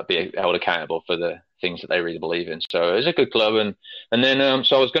 be held accountable for the things that they really believe in. So it's a good club. And then,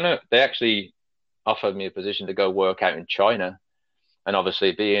 so they actually offered me a position to go work out in China. And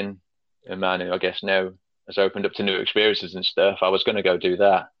obviously being a man who I guess now has opened up to new experiences and stuff, I was going to go do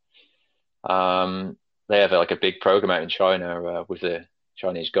that. They have a big program out in China with the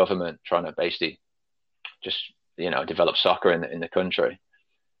Chinese government trying to basically just, develop soccer in the country.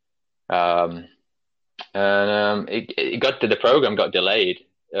 The program got delayed,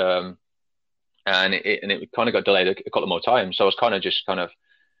 and it kind of got delayed a couple more times. So I was kind of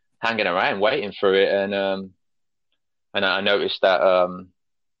hanging around waiting for it, and I noticed that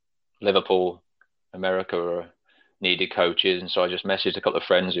Liverpool, America, needed coaches, and so I just messaged a couple of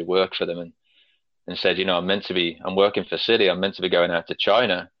friends who worked for them, and and said, I'm working for City. I'm meant to be going out to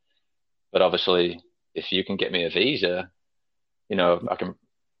China, but obviously, if you can get me a visa,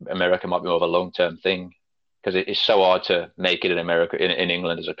 America might be more of a long-term thing, because it's so hard to make it in America, in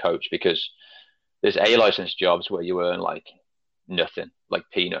England as a coach, because there's A-licensed jobs where you earn like nothing, like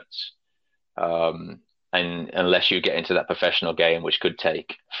peanuts. And unless you get into that professional game, which could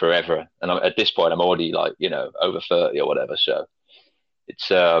take forever. And at this point, I'm already like, over 30 or whatever. So it's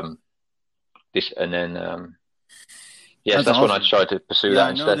this, and then yes, that's awesome. When I tried to pursue that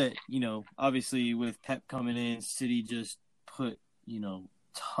instead. I know that, obviously with Pep coming in, City just put,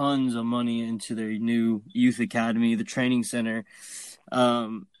 tons of money into their new youth academy, the training center.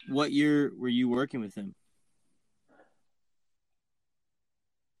 What year were you working with him?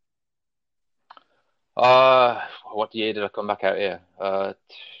 What year did I come back out here? What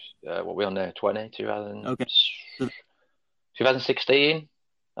were we on there? 2000? Okay. 2016,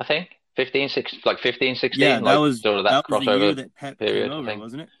 I think. 15, 16. Yeah, that was sort of that crossover the year that Pep period, came over,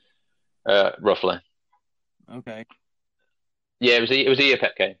 wasn't it? Roughly. Okay. Yeah, it was the year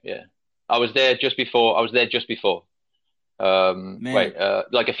Pep came. Yeah, I was there just before. Like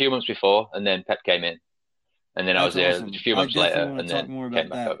a few months before, and then Pep came in, and then I was there a few months later, and then came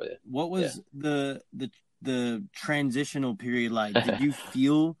back over there. What was the transitional period like? Did you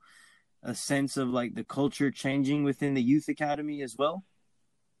feel a sense of like the culture changing within the youth academy as well?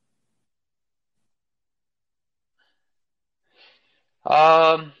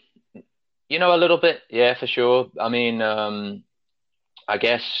 A little bit, yeah, for sure. I mean, I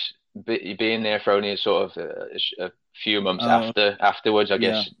guess being there for only sort of a few months afterwards, I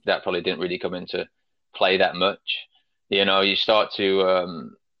guess that probably didn't really come into play that much. You start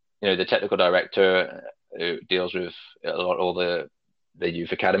to, the technical director who deals with all the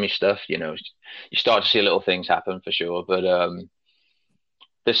youth academy stuff, you start to see little things happen for sure. But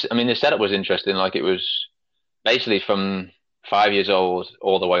the setup was interesting. Like, it was basically from 5 years old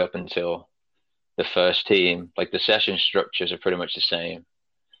all the way up until the first team. Like, the session structures are pretty much the same.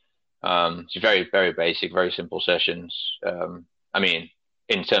 It's very, very basic, very simple sessions.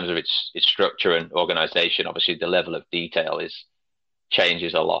 In terms of its structure and organization, obviously the level of detail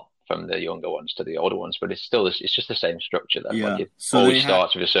changes a lot from the younger ones to the older ones, but it's just the same structure. That like, it always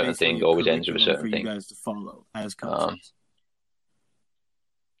starts with a certain thing, always ends with a certain thing. For you guys to follow as coaches.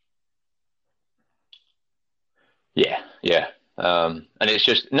 Yeah. And it's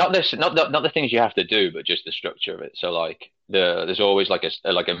just not the things you have to do, but just the structure of it. So like there's always like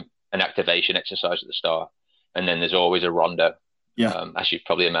an activation exercise at the start, and then there's always a rondo. Yeah. As you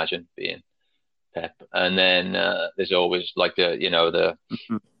probably imagine being Pep, and then there's always like the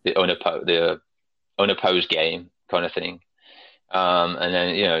unopposed game kind of thing, and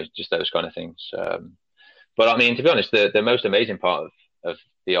then just those kind of things. But I mean, to be honest, the most amazing part of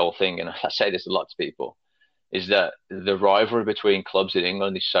the whole thing, and I say this a lot to people, is that the rivalry between clubs in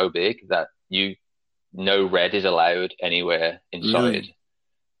England is so big that no red is allowed anywhere inside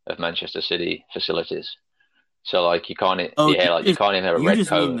of Manchester City facilities. So like you can't even have a red just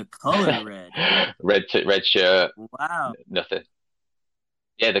coat. Mean the color red. red shirt. Wow. Nothing.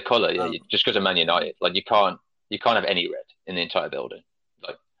 Yeah, the color. Yeah, just because of Man United, like you can't have any red in the entire building.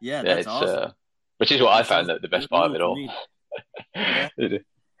 Like that's awesome. Which is what I found the best part of it all.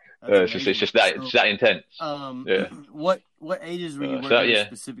 It's just that it's that intense. What ages were you working with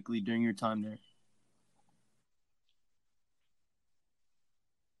specifically during your time there?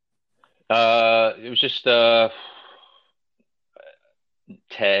 It was just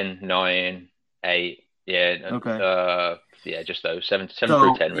 10, 9, 8, just those 7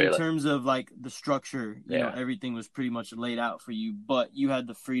 through 10 really. In terms of like the structure, you know, everything was pretty much laid out for you, but you had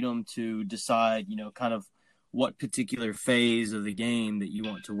the freedom to decide, kind of what particular phase of the game that you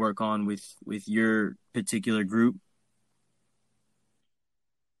want to work on with your particular group.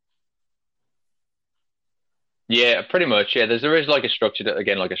 Yeah, pretty much. Yeah, there is like a structure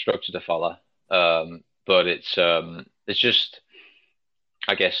to follow. But it's just,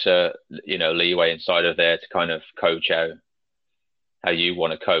 I guess, leeway inside of there to kind of coach how you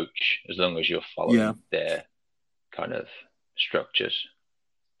want to coach, as long as you're following their kind of structures.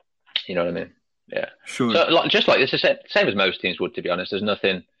 You know what I mean? Yeah. Sure. So it's the same as most teams would, to be honest. There's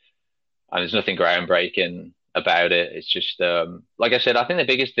nothing groundbreaking about it. It's just, like I said, I think the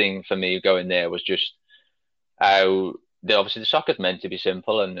biggest thing for me going there was just how obviously the soccer's meant to be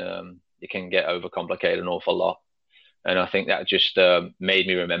simple, and it can get overcomplicated an awful lot. And I think that just made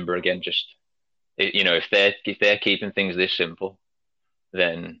me remember again, if they're keeping things this simple,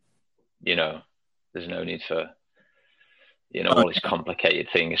 then there's no need for all this complicated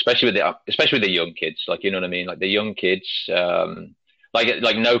thing, especially with the young kids. Like, you know what I mean? Like the young kids,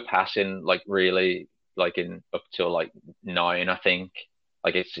 like no passing, like really, like in up till like 9, I think.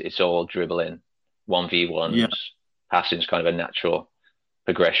 Like it's all dribbling, 1v1s. Yeah. Passing's kind of a natural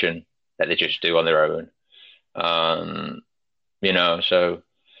progression that they just do on their own. So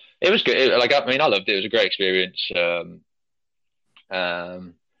it was good. I mean, I loved it. It was a great experience.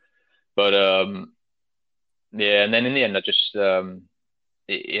 But yeah, and then in the end, I just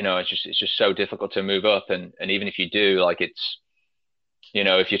it's just so difficult to move up, and even if you do, like it's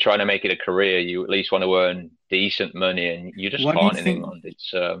if you're trying to make it a career, you at least want to earn decent money, and you just can't in England.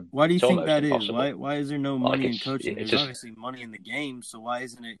 Why do you think that impossible. is? Why is there no money in coaching? There's just, obviously money in the game, so why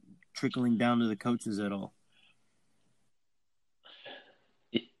isn't it trickling down to the coaches at all?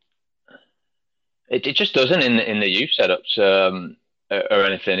 It just doesn't in the youth setups or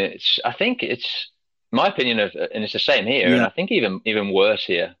anything. I think it's my opinion and it's the same here, and I think even worse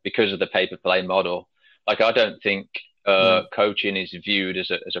here because of the pay per play model. Like I don't think coaching is viewed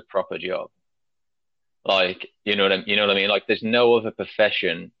as a proper job. Like you know what I mean? Like there's no other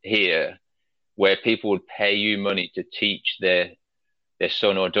profession here where people would pay you money to teach their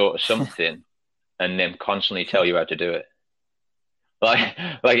son or daughter something, and then constantly tell you how to do it. Like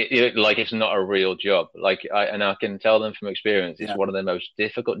it's not a real job. Like I can tell them from experience, it's one of the most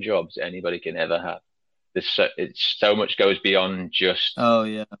difficult jobs anybody can ever have. It's so much goes beyond just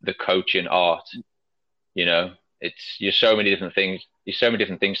the coaching art. You're so many different things. You're so many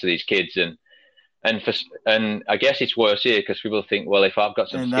different things to these kids, and I guess it's worse here because people think, well, if I've got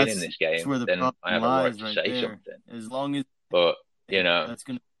some skin in this game, then I have a right to say something. As long as, but that's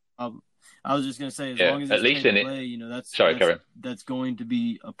gonna. I was just gonna say, as long as at least in play, Karen. That's going to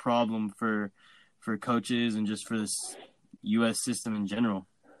be a problem for coaches and just for this U.S. system in general.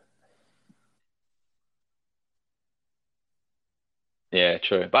 Yeah,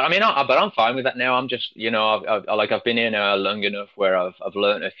 true. But I mean, I'm fine with that now. I'm just, I've been here now long enough where I've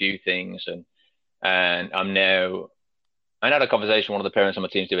learned a few things, and I'm now. I had a conversation with one of the parents on my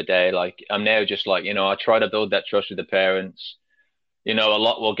teams the other day. Like, I'm now just like, I try to build that trust with the parents. A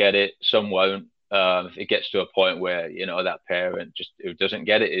lot will get it, some won't. If it gets to a point where that parent just who doesn't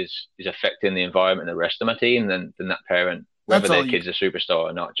get it is affecting the environment and the rest of my team, then that parent, whether their kid's a superstar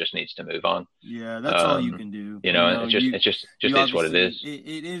or not, just needs to move on. Yeah, that's all you can do. It just is what it is.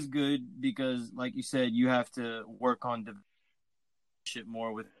 It is good because, like you said, you have to work on shit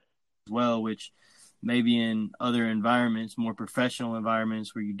more with as well, which maybe in other environments, more professional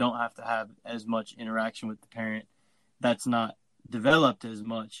environments where you don't have to have as much interaction with the parent, that's not developed as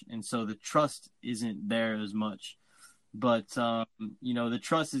much, and so the trust isn't there as much. But the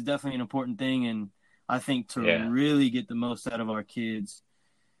trust is definitely an important thing, and I think to really get the most out of our kids,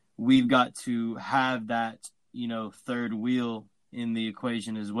 we've got to have that third wheel in the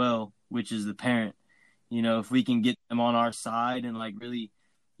equation as well, which is the parent. If we can get them on our side and like really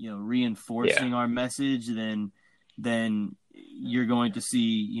reinforcing our message, then you're going to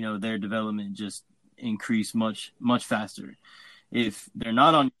see their development just increase much faster. If they're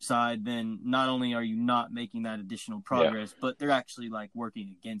not on your side, then not only are you not making that additional progress, but they're actually like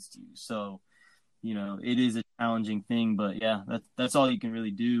working against you. So, it is a challenging thing, but that's all you can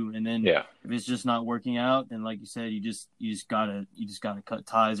really do. And then if it's just not working out, then like you said, you just gotta cut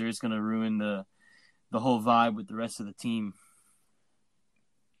ties, or it's going to ruin the whole vibe with the rest of the team.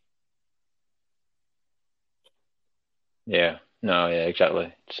 Yeah, no, yeah,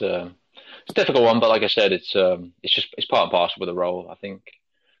 exactly. It's a difficult one, but like I said, it's part and parcel with the role, I think,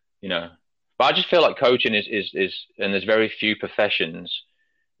 But I just feel like coaching is and there's very few professions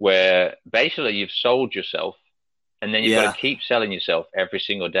where basically you've sold yourself, and then you've got to keep selling yourself every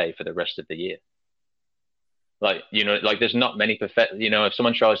single day for the rest of the year. Like there's not many if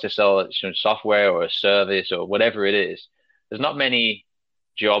someone tries to sell software or a service or whatever it is, there's not many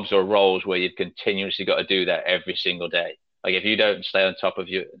jobs or roles where you've continuously got to do that every single day. Like if you don't stay on top of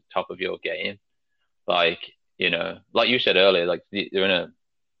your game, like you said earlier, like they're in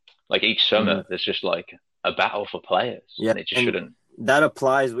each summer there's just like a battle for players. Yeah, and it just shouldn't. That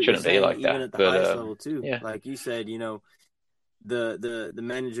applies. Shouldn't be like even that. At the highest level too. Yeah. Like you said, the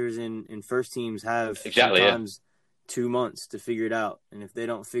managers in first teams have exactly, sometimes 2 months to figure it out, and if they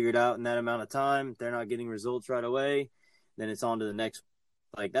don't figure it out in that amount of time, they're not getting results right away. Then it's on to the next.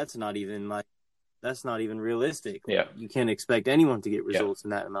 Like that's not even realistic. Yeah. You can't expect anyone to get results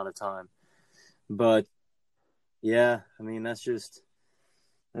in that amount of time. But yeah, I mean that's just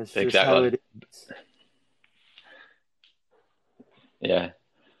exactly how it is. Yeah.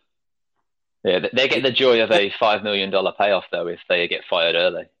 Yeah, they get the joy of a $5 million payoff though if they get fired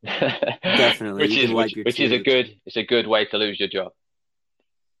early. Definitely, which is a good way to lose your job.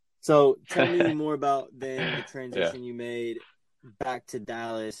 So tell me more about then the transition you made back to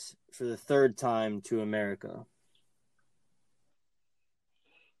Dallas for the third time to America?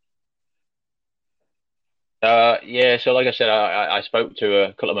 Yeah. So like I said, I spoke to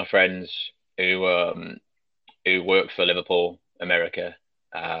a couple of my friends who work for Liverpool America,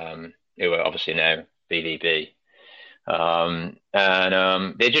 who are obviously now BVB. And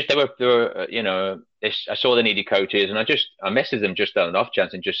they were I saw they needed coaches, and I messaged them just on an off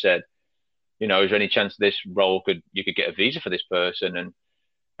chance and just said, is there any chance this role you could get a visa for this person?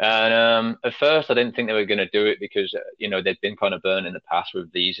 And at first I didn't think they were going to do it because they'd been kind of burned in the past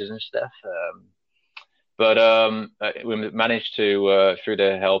with visas and stuff. But we managed to through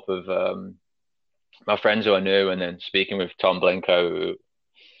the help of my friends who I knew, and then speaking with Tom Blenko,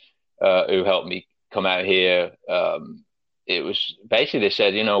 who helped me come out here. It was basically they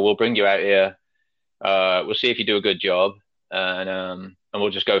said, we'll bring you out here. We'll see if you do a good job, and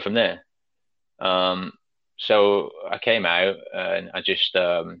we'll just go from there. So I came out and I just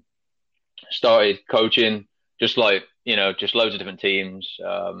started coaching, just just loads of different teams,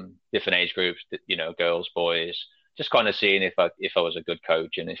 different age groups, girls, boys, just kind of seeing if I was a good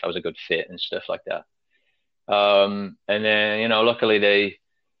coach and if I was a good fit and stuff like that. And then, luckily they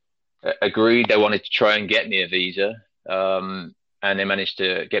agreed they wanted to try and get me a visa. And they managed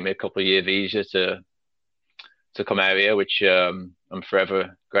to get me a couple of year visa to come out here, which I'm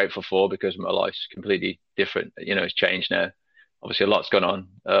forever grateful for because my life's completely different. It's changed now. Obviously, a lot's gone on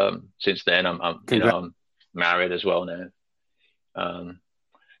since then. I'm married as well now.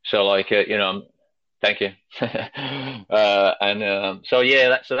 So thank you. So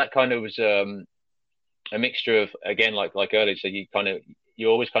yeah, that kind of was a mixture of, again, like earlier. So you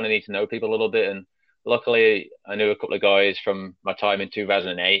always kind of need to know people a little bit, and luckily I knew a couple of guys from my time in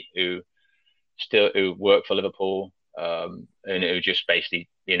 2008 who work for Liverpool, and who just basically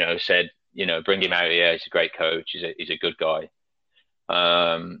said bring him out here. He's a great coach. He's a good guy.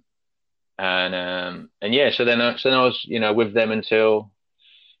 And yeah, so then I was with them until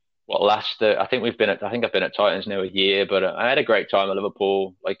I think I've been at Titans now a year, but I had a great time at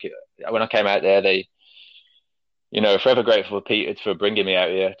Liverpool. Like when I came out there, they forever grateful for Peter for bringing me out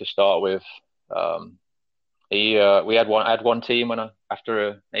here to start with. I had one team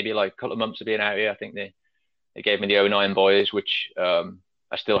after maybe like a couple of months of being out here. I think they gave me the '09 boys, which I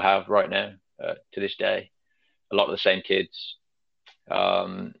still have right now to this day. A lot of the same kids.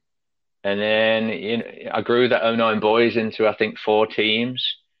 And then I grew that '09 boys into I think 4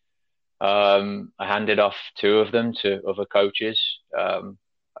 teams. I handed off 2 of them to other coaches.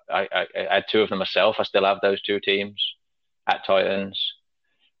 I had 2 of them myself. I still have those 2 teams at Titans.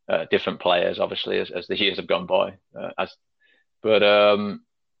 Different players, obviously, as the years have gone by.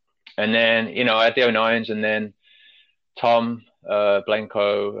 And then I had the '09s, and then Tom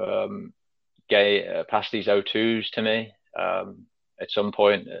Blenko passed these '02s to me at some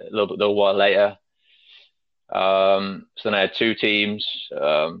point, a little while later. So then I had 2 teams,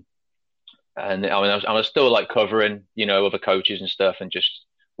 and I was still like covering other coaches and stuff, and just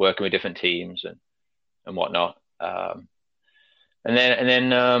working with different teams and whatnot. And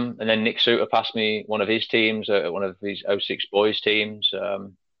then Nick Suter passed me one of his teams, one of his '06 boys teams.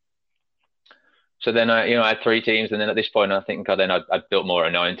 So then I had 3 teams, and then at this point I think I'd built more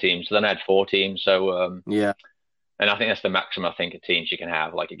than 9 teams. So then I had 4 teams. So yeah, and I think that's the maximum I think of teams you can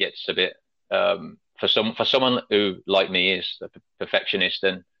have. Like it gets a bit for someone who like me is a perfectionist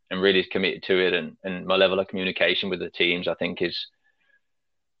and really is committed to it, and my level of communication with the teams I think is.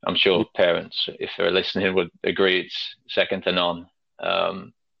 I'm sure parents, if they're listening, would agree it's second to none.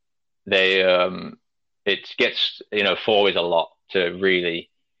 It gets 4 is a lot to really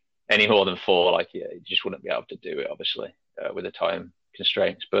any more than 4. Like you just wouldn't be able to do it, obviously, with the time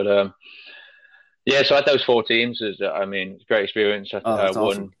constraints. But yeah, so I had those 4 teams. It's a great experience. I won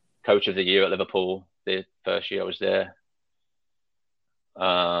awesome. Coach of the Year at Liverpool the first year I was there.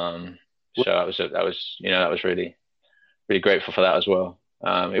 So that was really really grateful for that as well.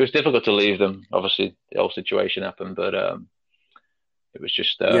 It was difficult to leave them. Obviously, the whole situation happened, but it was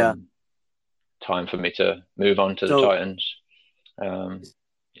just time for me to move on to the Titans. The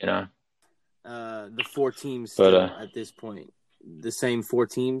 4 teams at this point, the same 4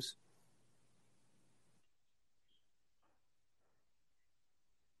 teams.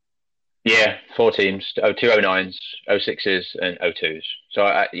 Yeah, 4 teams: 2 '09s, 06s, and '02s. So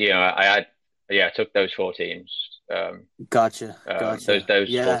I took those 4 teams. Gotcha. Those 4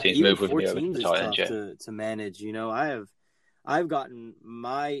 teams moved with me over to the Titans. To manage, I've gotten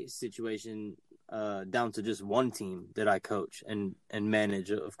my situation down to just 1 team that I coach and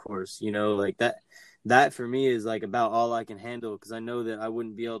manage, of course. Like that for me is like about all I can handle, because I know that I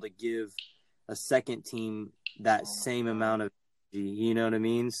wouldn't be able to give a second team that same amount of you know what I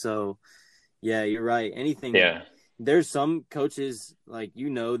mean? So yeah, you're right. Anything. Yeah. There's some coaches like,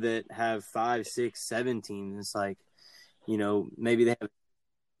 that have 5, 6, 7 teams. It's like, maybe they have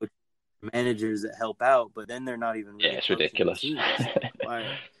managers that help out, but then they're not even really it's coaching ridiculous. the teams.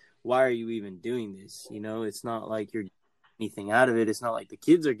 Why are you even doing this? It's not like you're getting anything out of it. It's not like the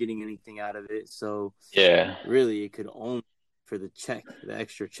kids are getting anything out of it. So yeah, really, it could only for the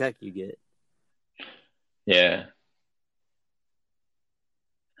extra check you get. Yeah.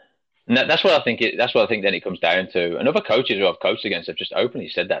 And that's what I think. That's what I think. Then it comes down to. And other coaches who I've coached against have just openly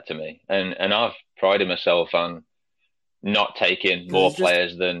said that to me, and I've prided myself on not taking more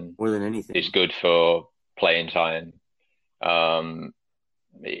players than more than anything is good for playing time.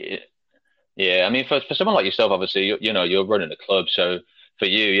 Yeah, I mean, for someone like yourself, obviously, you're running a club, so for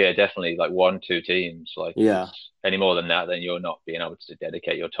you, yeah, definitely like 1, 2 teams. Like, any more than that, then you're not being able to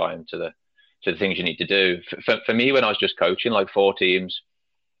dedicate your time to the things you need to do. For me, when I was just coaching, like 4 teams,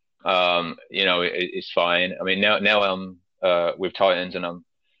 it's fine. I mean, now I'm with Titans, and I'm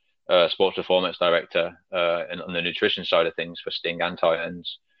sports performance director and on the nutrition side of things for Sting and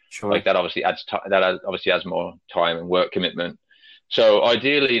Titans. Sure. Like that obviously adds more time and work commitment. So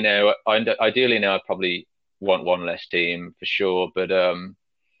ideally now I'd probably want 1 less team for sure, but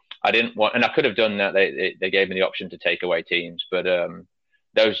I didn't want, and I could have done that. They gave me the option to take away teams, but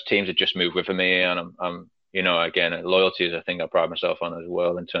those teams had just moved with me, and I'm again, loyalty is a thing I pride myself on as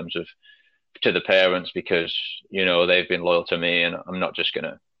well in terms of to the parents, because they've been loyal to me, and I'm not just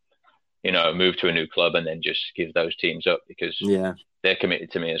gonna move to a new club and then just give those teams up, because they're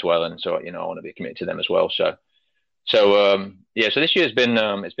committed to me as well, and so I want to be committed to them as well. So this year's been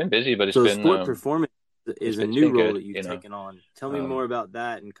it's been busy, but it's been sport performance is a new role that you've taken on. Tell me more about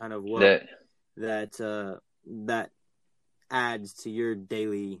that and kind of what that adds to your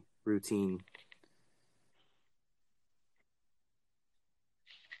daily routine.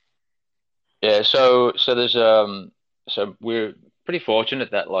 Yeah, so there's so we're pretty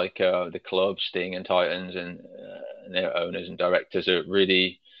fortunate that like the club, Sting and Titans, and their owners and directors are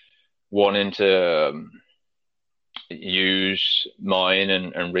really wanting to use mine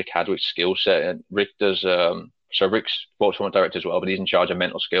and Rick Hadwick's skill set. And Rick does so Rick's sports performance director as well, but he's in charge of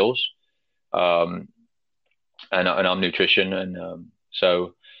mental skills, and I'm nutrition, and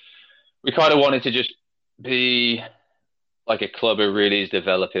so we kind of wanted to just be like a club who really is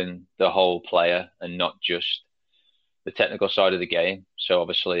developing the whole player and not just the technical side of the game. So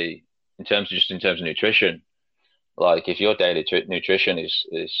obviously, in terms of nutrition, like if your daily nutrition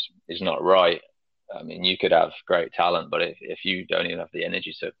is not right, I mean, you could have great talent, but if you don't even have the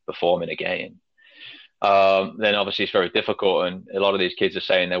energy to perform in a game, then obviously it's very difficult. And a lot of these kids are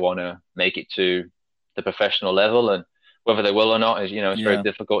saying they want to make it to the professional level, and whether they will or not is, it's very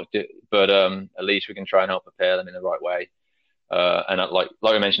difficult. But at least we can try and help prepare them in the right way. And like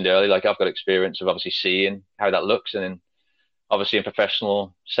I mentioned earlier, like I've got experience of obviously seeing how that looks, and then obviously in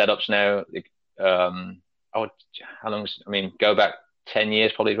professional setups now, go back 10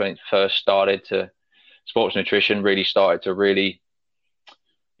 years probably when it first started to sports nutrition really started to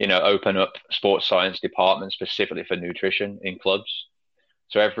open up sports science departments specifically for nutrition in clubs.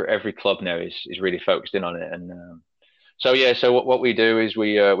 So every club now is really focused in on it. And so what we do is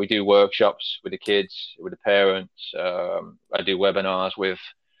we do workshops with the kids, with the parents. I do webinars with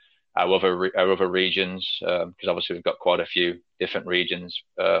our other regions, because obviously we've got quite a few different regions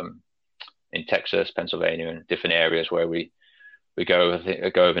in Texas, Pennsylvania, and different areas where we go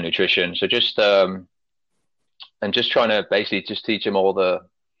over nutrition. So just and just trying to basically just teach them all the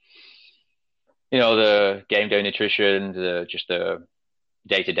the game day nutrition, the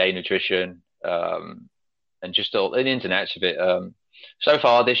day-to-day nutrition, and just all the ins and outs of it. So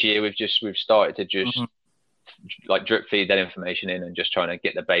far this year, we've started to just like drip feed that information in and just trying to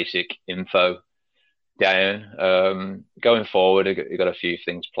get the basic info down. Going forward, I've got a few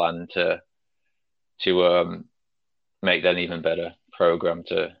things planned to make that an even better program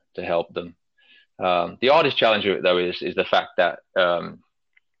to help them. The hardest challenge with it though is the fact that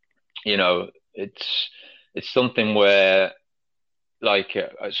it's something where like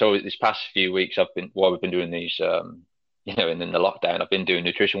so this past few weeks while we've been doing these in the lockdown, I've been doing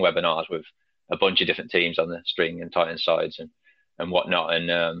nutrition webinars with a bunch of different teams on the String and Titan sides and whatnot, and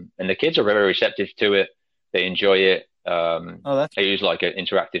the kids are very receptive to it. They enjoy it. I use like an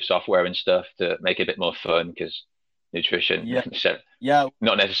interactive software and stuff to make it a bit more fun, because nutrition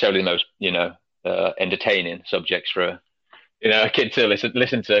not necessarily the most entertaining subjects for a kid to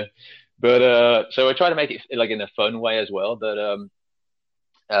listen to, but so we're trying to make it like in a fun way as well. But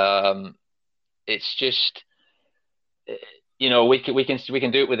it's just we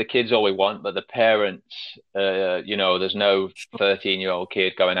can do it with the kids all we want, but the parents, there's no 13-year-old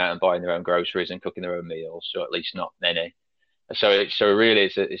kid going out and buying their own groceries and cooking their own meals, or at least not many. So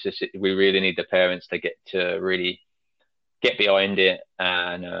really, we really need the parents to get to really get behind it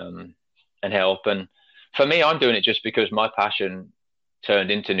and help. And for me, I'm doing it just because my passion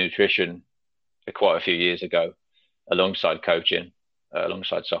turned into nutrition quite a few years ago, alongside coaching,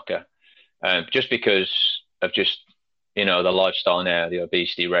 alongside soccer, just because of the lifestyle now. The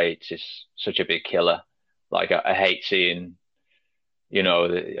obesity rates is such a big killer. Like I hate seeing,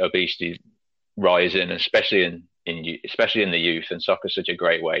 the obesity rising, especially in the youth. And soccer is such a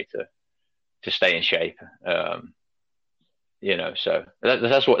great way to stay in shape. So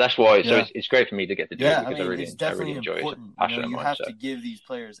that's why. Yeah. So it's great for me to get to do it because I really enjoy it. You have to give these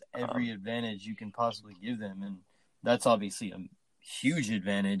players every advantage you can possibly give them, and that's obviously a huge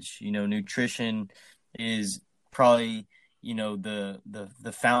advantage. Nutrition is probably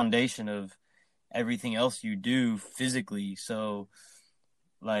the foundation of everything else you do physically. So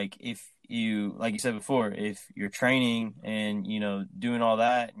like you said before, if you're training and doing all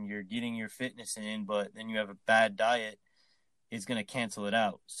that and you're getting your fitness in, but then you have a bad diet, it's going to cancel it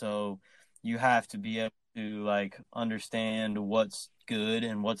out. So you have to be able to understand what's good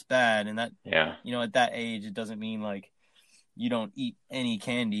and what's bad. And that, at that age, it doesn't mean you don't eat any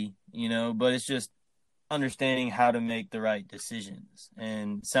candy, but it's just understanding how to make the right decisions.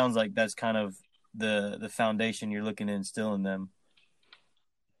 And it sounds like that's kind of the foundation you're looking to instill in them.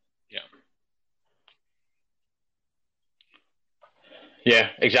 Yeah,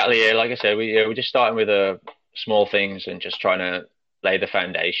 exactly. Yeah, like I said, we're just starting with small things and just trying to lay the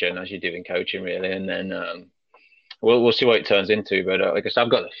foundation as you do in coaching, really, and then we'll see what it turns into. But like I said,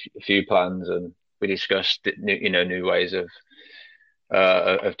 I've got a few plans, and we discussed new ways of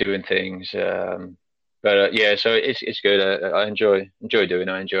doing things. So it's good. I enjoy doing.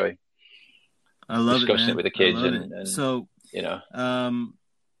 I love discussing it with the kids, and so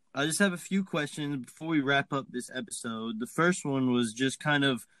I just have a few questions before we wrap up this episode. The first one was just kind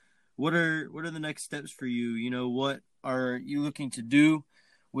of, what are the next steps for you? What are you looking to do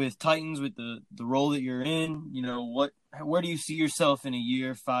with Titans, with the role that you're in? Where do you see yourself in a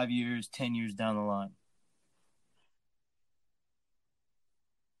year, 5 years, 10 years down the line?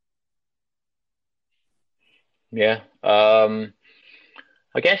 Yeah. I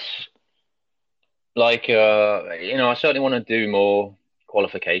guess I certainly want to do more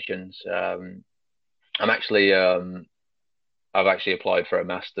qualifications. I've actually applied for a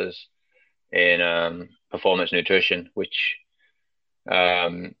master's in performance nutrition, which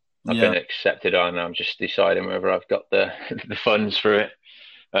I've been accepted on. I'm just deciding whether I've got the the funds for it,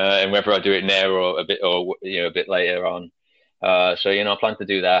 and whether I do it now or a bit later on. I plan to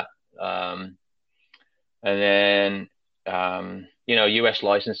do that, and then US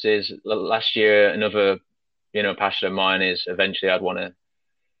licenses. Last year, another passion of mine is eventually I'd want to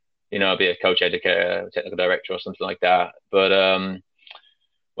be a coach, educator, technical director, or something like that. But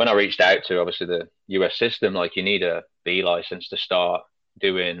when I reached out to obviously the US system, you need a B license to start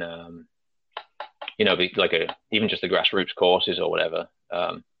doing, even just the grassroots courses or whatever.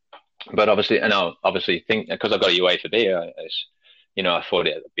 But obviously, and I obviously think because I've got a UA for B, I thought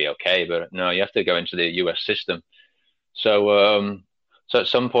it'd be okay. But no, you have to go into the US system. So at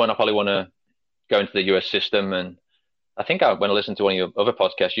some point, I probably want to go into the US system. And I think when I listened to one of your other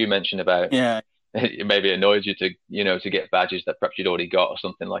podcasts, you mentioned about it maybe annoyed you to get badges that perhaps you'd already got or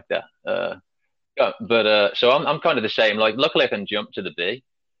something like that. So I'm kind of the same. Luckily I can jump to the B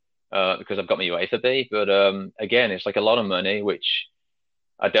because I've got my UA for B. But again, it's a lot of money, which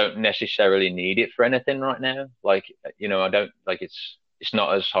I don't necessarily need it for anything right now. I don't it's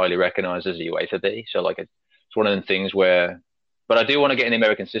not as highly recognized as a UA for B. So it's one of the things where, but I do want to get in the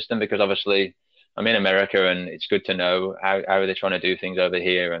American system because obviously I'm in America and it's good to know how are they trying to do things over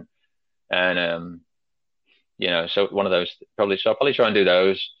here. And so one of those so I'll probably try and do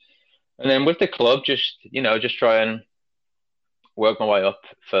those. And then with the club, just try and work my way up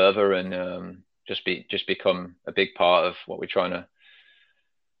further and just become a big part of what we're trying to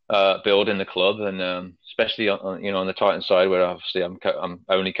build in the club. And especially on the Titans side, where obviously I'm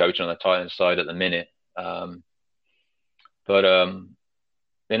only coaching on the Titans side at the minute.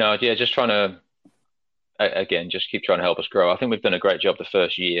 Just trying to, again, just keep trying to help us grow. I think we've done a great job the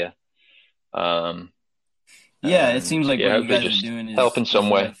first year. It seems like what you guys are doing is help in some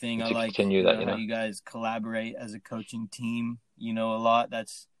way thing. to I continue that. How you guys collaborate as a coaching team. A lot.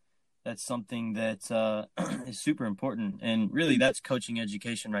 That's something that is super important, and really that's coaching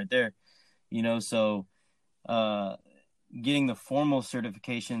education right there. So getting the formal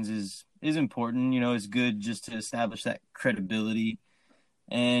certifications is is important. It's good just to establish that credibility.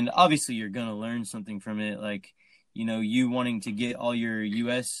 And obviously you're going to learn something from it. Like, you wanting to get all your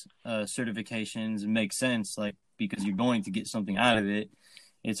US certifications makes sense, like, because you're going to get something out of it.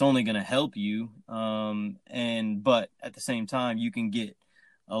 It's only going to help you. But at the same time, you can get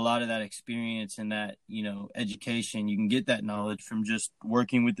a lot of that experience and that, education. You can get that knowledge from just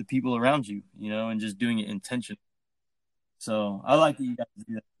working with the people around you, and just doing it intentionally. So I like that you guys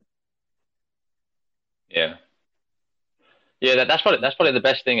do that. Yeah. Yeah, that's probably the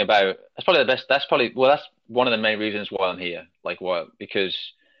best thing about. That's one of the main reasons why I'm here. Like, what? Because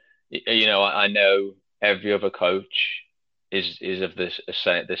I know every other coach is of the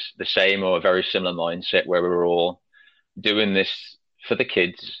same or a very similar mindset, where we're all doing this for the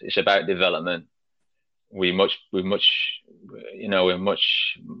kids. It's about development. We much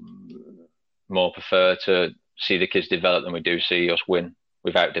more prefer to see the kids develop than we do see us win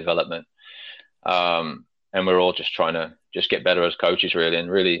without development. And we're all just trying to just get better as coaches, really, and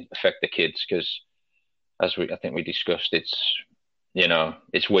really affect the kids, because I think we discussed, it's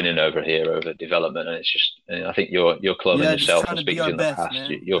winning over here over development. And it's just, I think your club and yourself, and speaking in the past,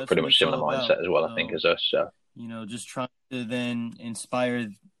 man. you're That's pretty what much it's similar all about. mindset as well, I think, as us. So, just trying to then inspire,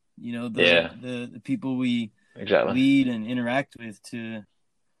 Yeah. the people we exactly. lead and interact with to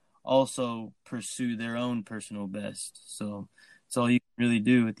also pursue their own personal best. So it's all you can really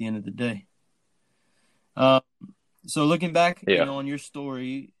do at the end of the day. So looking back, Yeah. on your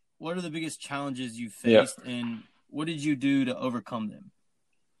story, what are the biggest challenges you Yeah. faced, and what did you do to overcome them?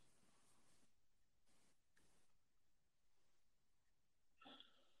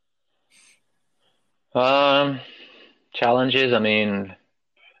 Challenges. I mean,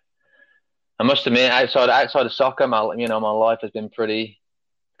 I must admit, outside of soccer, my life has been pretty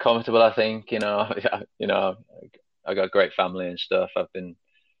comfortable, I think. I got a great family and stuff. I've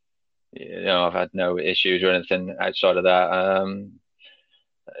had no issues or anything outside of that.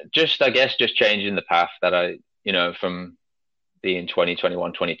 I guess, just changing the path that from being 20,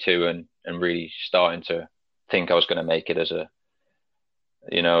 21, 22, and really starting to think I was going to make it as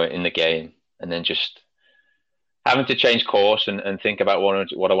in the game, and then just having to change course and think about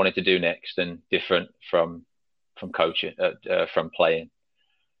what I wanted to do next, and different from coaching, from playing.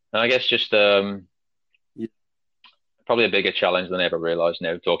 And I guess just probably a bigger challenge than I ever realized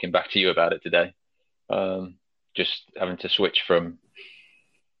now, talking back to you about it today. Just having to switch from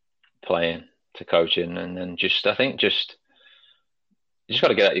playing to coaching, and then I think you just got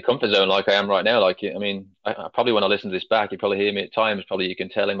to get out of your comfort zone, like I am right now. Like, I mean, I probably, when I listen to this back, you probably hear me at times. Probably you can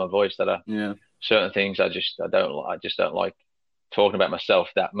tell in my voice that certain things I just don't like talking about myself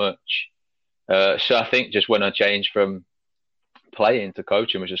that much. So I think just when I changed from playing to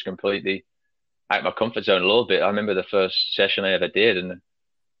coaching was just completely out of my comfort zone a little bit. I remember the first session I ever did, and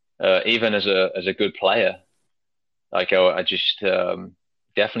even as a good player, like I just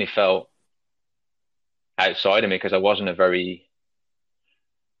definitely felt outside of me, because I wasn't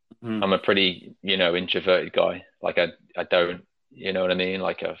I'm a pretty, introverted guy. Like I don't, you know what I mean?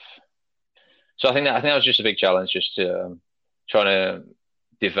 So I think that was just a big challenge, just trying to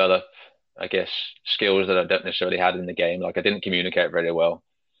develop, I guess, skills that I don't necessarily had in the game. Like, I didn't communicate very well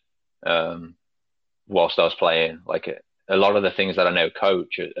whilst I was playing. Like, a lot of the things that I now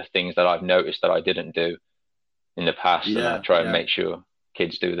coach are things that I've noticed that I didn't do in the past, and I try and make sure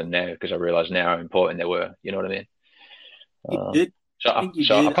kids do them now, because I realize now how important they were. You know what I mean? I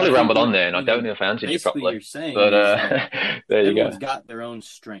probably rambled on there, and I don't know if I answered you properly. You're saying, but there you go. Everyone's got their own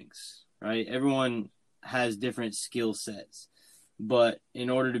strengths, right? Everyone has different skill sets. But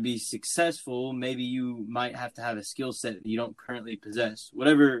in order to be successful, maybe you might have to have a skill set that you don't currently possess,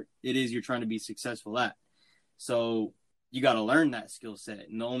 whatever it is you're trying to be successful at. So you got to learn that skill set.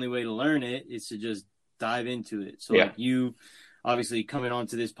 And the only way to learn it is to just dive into it. So like you obviously coming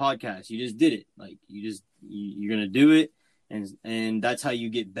onto this podcast, you just did it. Like you're going to do it. And that's how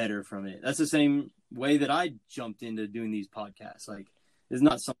you get better from it. That's the same way that I jumped into doing these podcasts. Like, it's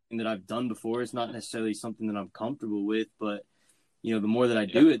not something that I've done before. It's not necessarily something that I'm comfortable with, but the more that I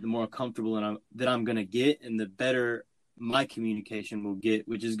do it, the more comfortable that I'm going to get, and the better my communication will get,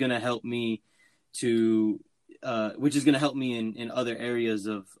 which is going to help me in other areas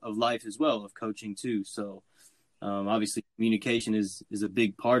of life as well, of coaching too. So, obviously communication is a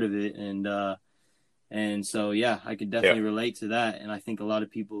big part of it. And so, I could definitely relate to that. And I think a lot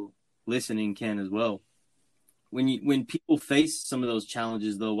of people listening can as well. When people face some of those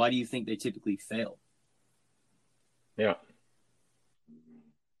challenges, though, why do you think they typically fail? Yeah.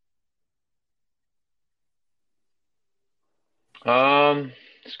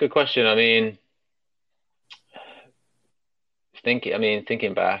 It's a good question. I mean,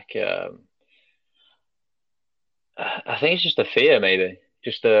 thinking back, I think it's just the fear, maybe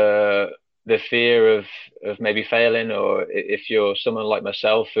just the fear of maybe failing, or if you're someone like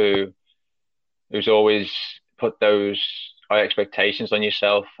myself who's always put those high expectations on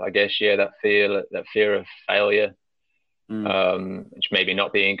yourself, I guess, yeah, that fear of failure, it's maybe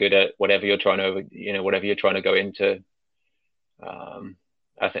not being good at whatever you're trying to go into.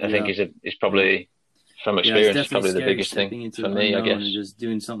 I think is probably, from experience, it's probably the biggest thing for me, I guess. And just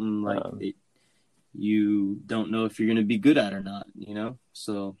doing something like you don't know if you're going to be good at or not,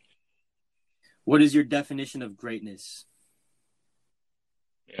 So, what is your definition of greatness?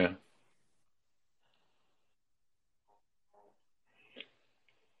 Yeah.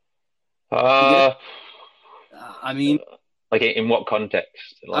 I mean, like in what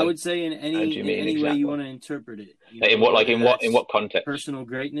context? I would say in any way you want to interpret it. In what context? Personal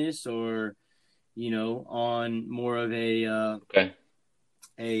greatness, or on more of a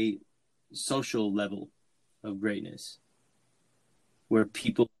social level of greatness, where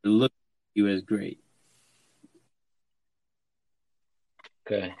people look at you as great.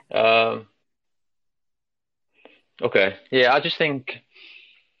 Okay. Okay. Yeah, I just think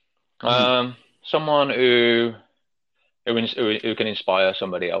someone who can inspire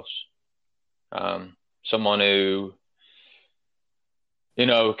somebody else. Someone who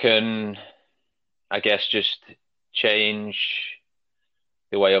can, I guess, just change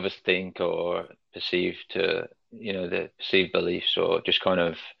the way others think or the perceived beliefs, or just kind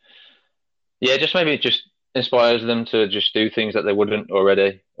of, just maybe just inspires them to just do things that they wouldn't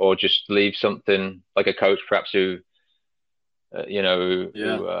already, or just leave something, like a coach perhaps who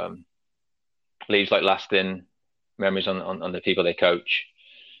leaves like lasting memories on the people they coach.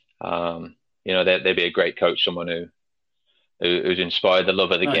 They'd be a great coach, someone who's inspired the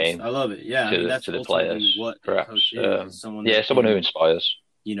love of the game. I love it. Yeah, that's to the players, what perhaps. Is. Someone who inspires.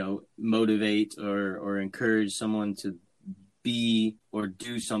 Motivate or encourage someone to be or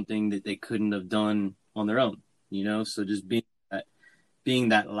do something that they couldn't have done on their own. So just being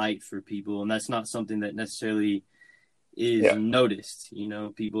that light for people, and that's not something that necessarily is noticed.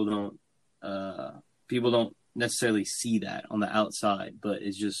 People don't necessarily see that on the outside, but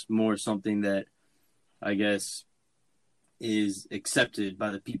it's just more something that, I guess, is accepted by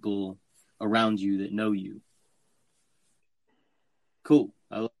the people around you that know you. Cool.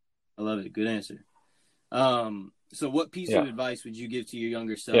 I love it. Good answer. So what piece of advice would you give to your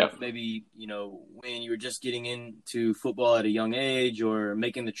younger self? Yeah. Maybe, when you were just getting into football at a young age, or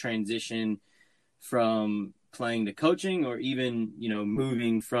making the transition from playing to coaching, or even,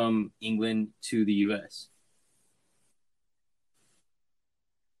 moving from England to the US?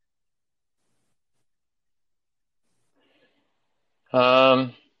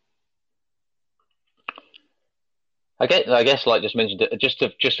 I guess, like just mentioned, just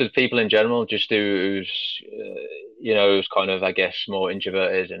to people in general, just who's kind of, I guess, more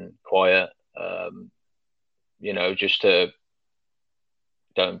introverted and quiet. Just to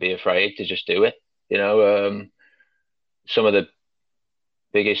don't be afraid to just do it. Some of the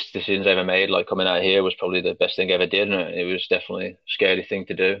biggest decisions I ever made, like coming out here, was probably the best thing I ever did, and it was definitely a scary thing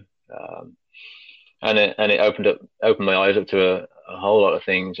to do. And it opened my eyes up to a whole lot of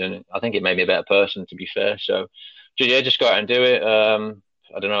things, and I think it made me a better person, to be fair. So, just go out and do it. I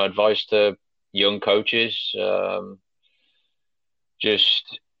don't know, advice to young coaches,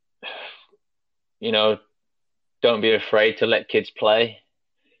 just don't be afraid to let kids play.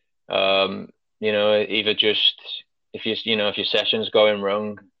 Either just if your session's going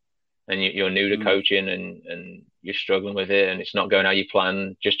wrong and you're new to coaching and you're struggling with it and it's not going how you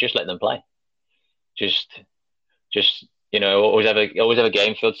plan, just let them play. Just always have a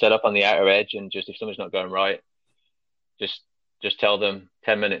game field set up on the outer edge, and just if something's not going right, just tell them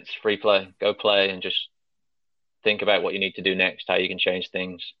 10 minutes free play, go play, and just think about what you need to do next, how you can change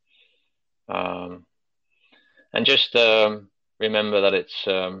things, and just remember that it's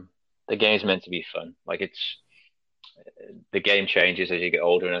the game's meant to be fun. Like, the game changes as you get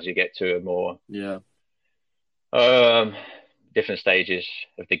older and as you get to a more different stages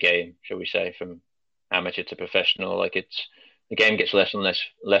of the game, shall we say, from amateur to professional. Like, the game gets less and less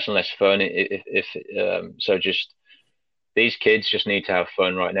fun. So just these kids just need to have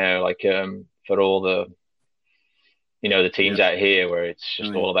fun right now. Like, for all the the teams out here where it's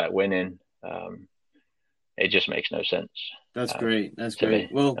just all about winning, it just makes no sense. That's great. That's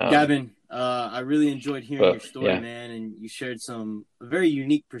great. Well, Gavin, I really enjoyed hearing your story, man, and you shared a very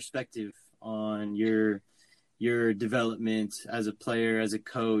unique perspective on your development as a player, as a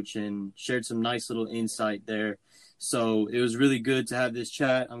coach, and shared some nice little insight there. So it was really good to have this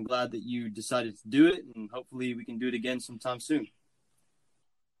chat. I'm glad that you decided to do it, and hopefully we can do it again sometime soon.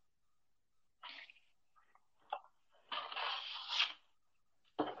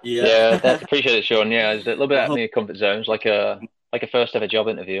 Yeah, appreciate it, Sean. Yeah, it's a little bit out of my comfort zone. It's like a first ever job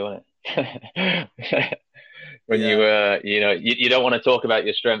interview, isn't it? When you don't want to talk about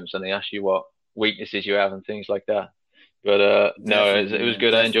your strengths, and they ask you what weaknesses you have and things like that. But no, it was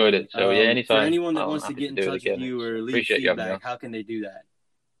good. Definitely. I enjoyed it. So yeah, anytime. For anyone that wants to get in touch with you or leave feedback, how can they do that?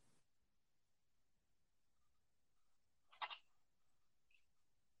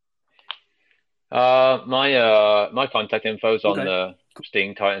 My contact info is on the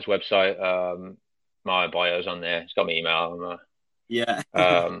Sting Titans website. My bio's on there. It's got my email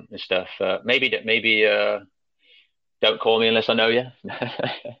and stuff. Maybe don't call me unless I know you.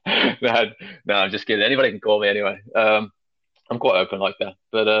 No, I'm just kidding. Anybody can call me anyway. I'm quite open like that.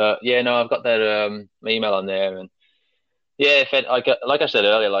 But I've got that my email on there, and yeah, like I said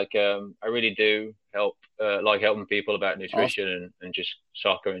earlier, I really do help helping people about nutrition and just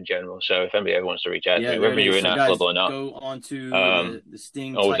soccer in general. So if anybody ever wants to reach out to me, whether you're in that club or not, go onto the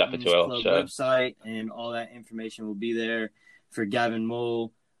Sting Titans Club website, and all that information will be there for Gavin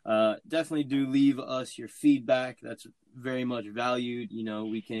Mole. Definitely do leave us your feedback. That's very much valued.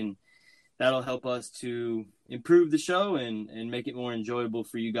 That'll help us to improve the show and make it more enjoyable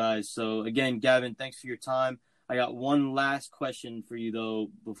for you guys. So again, Gavin, thanks for your time. I got one last question for you though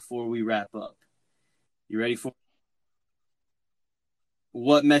before we wrap up. You ready for it?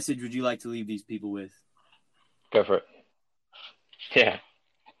 What message would you like to leave these people with? Go for it. Yeah.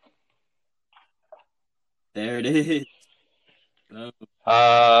 There it is. You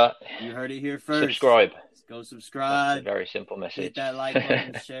heard it here first. Subscribe. Go subscribe. That's a very simple message. Hit that like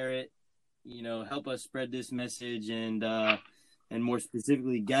button, share it. Help us spread this message and more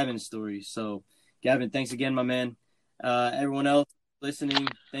specifically Gavin's story. So, Gavin, thanks again, my man. Everyone else listening,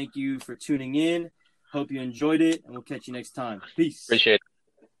 thank you for tuning in. Hope you enjoyed it, and we'll catch you next time. Peace. Appreciate it.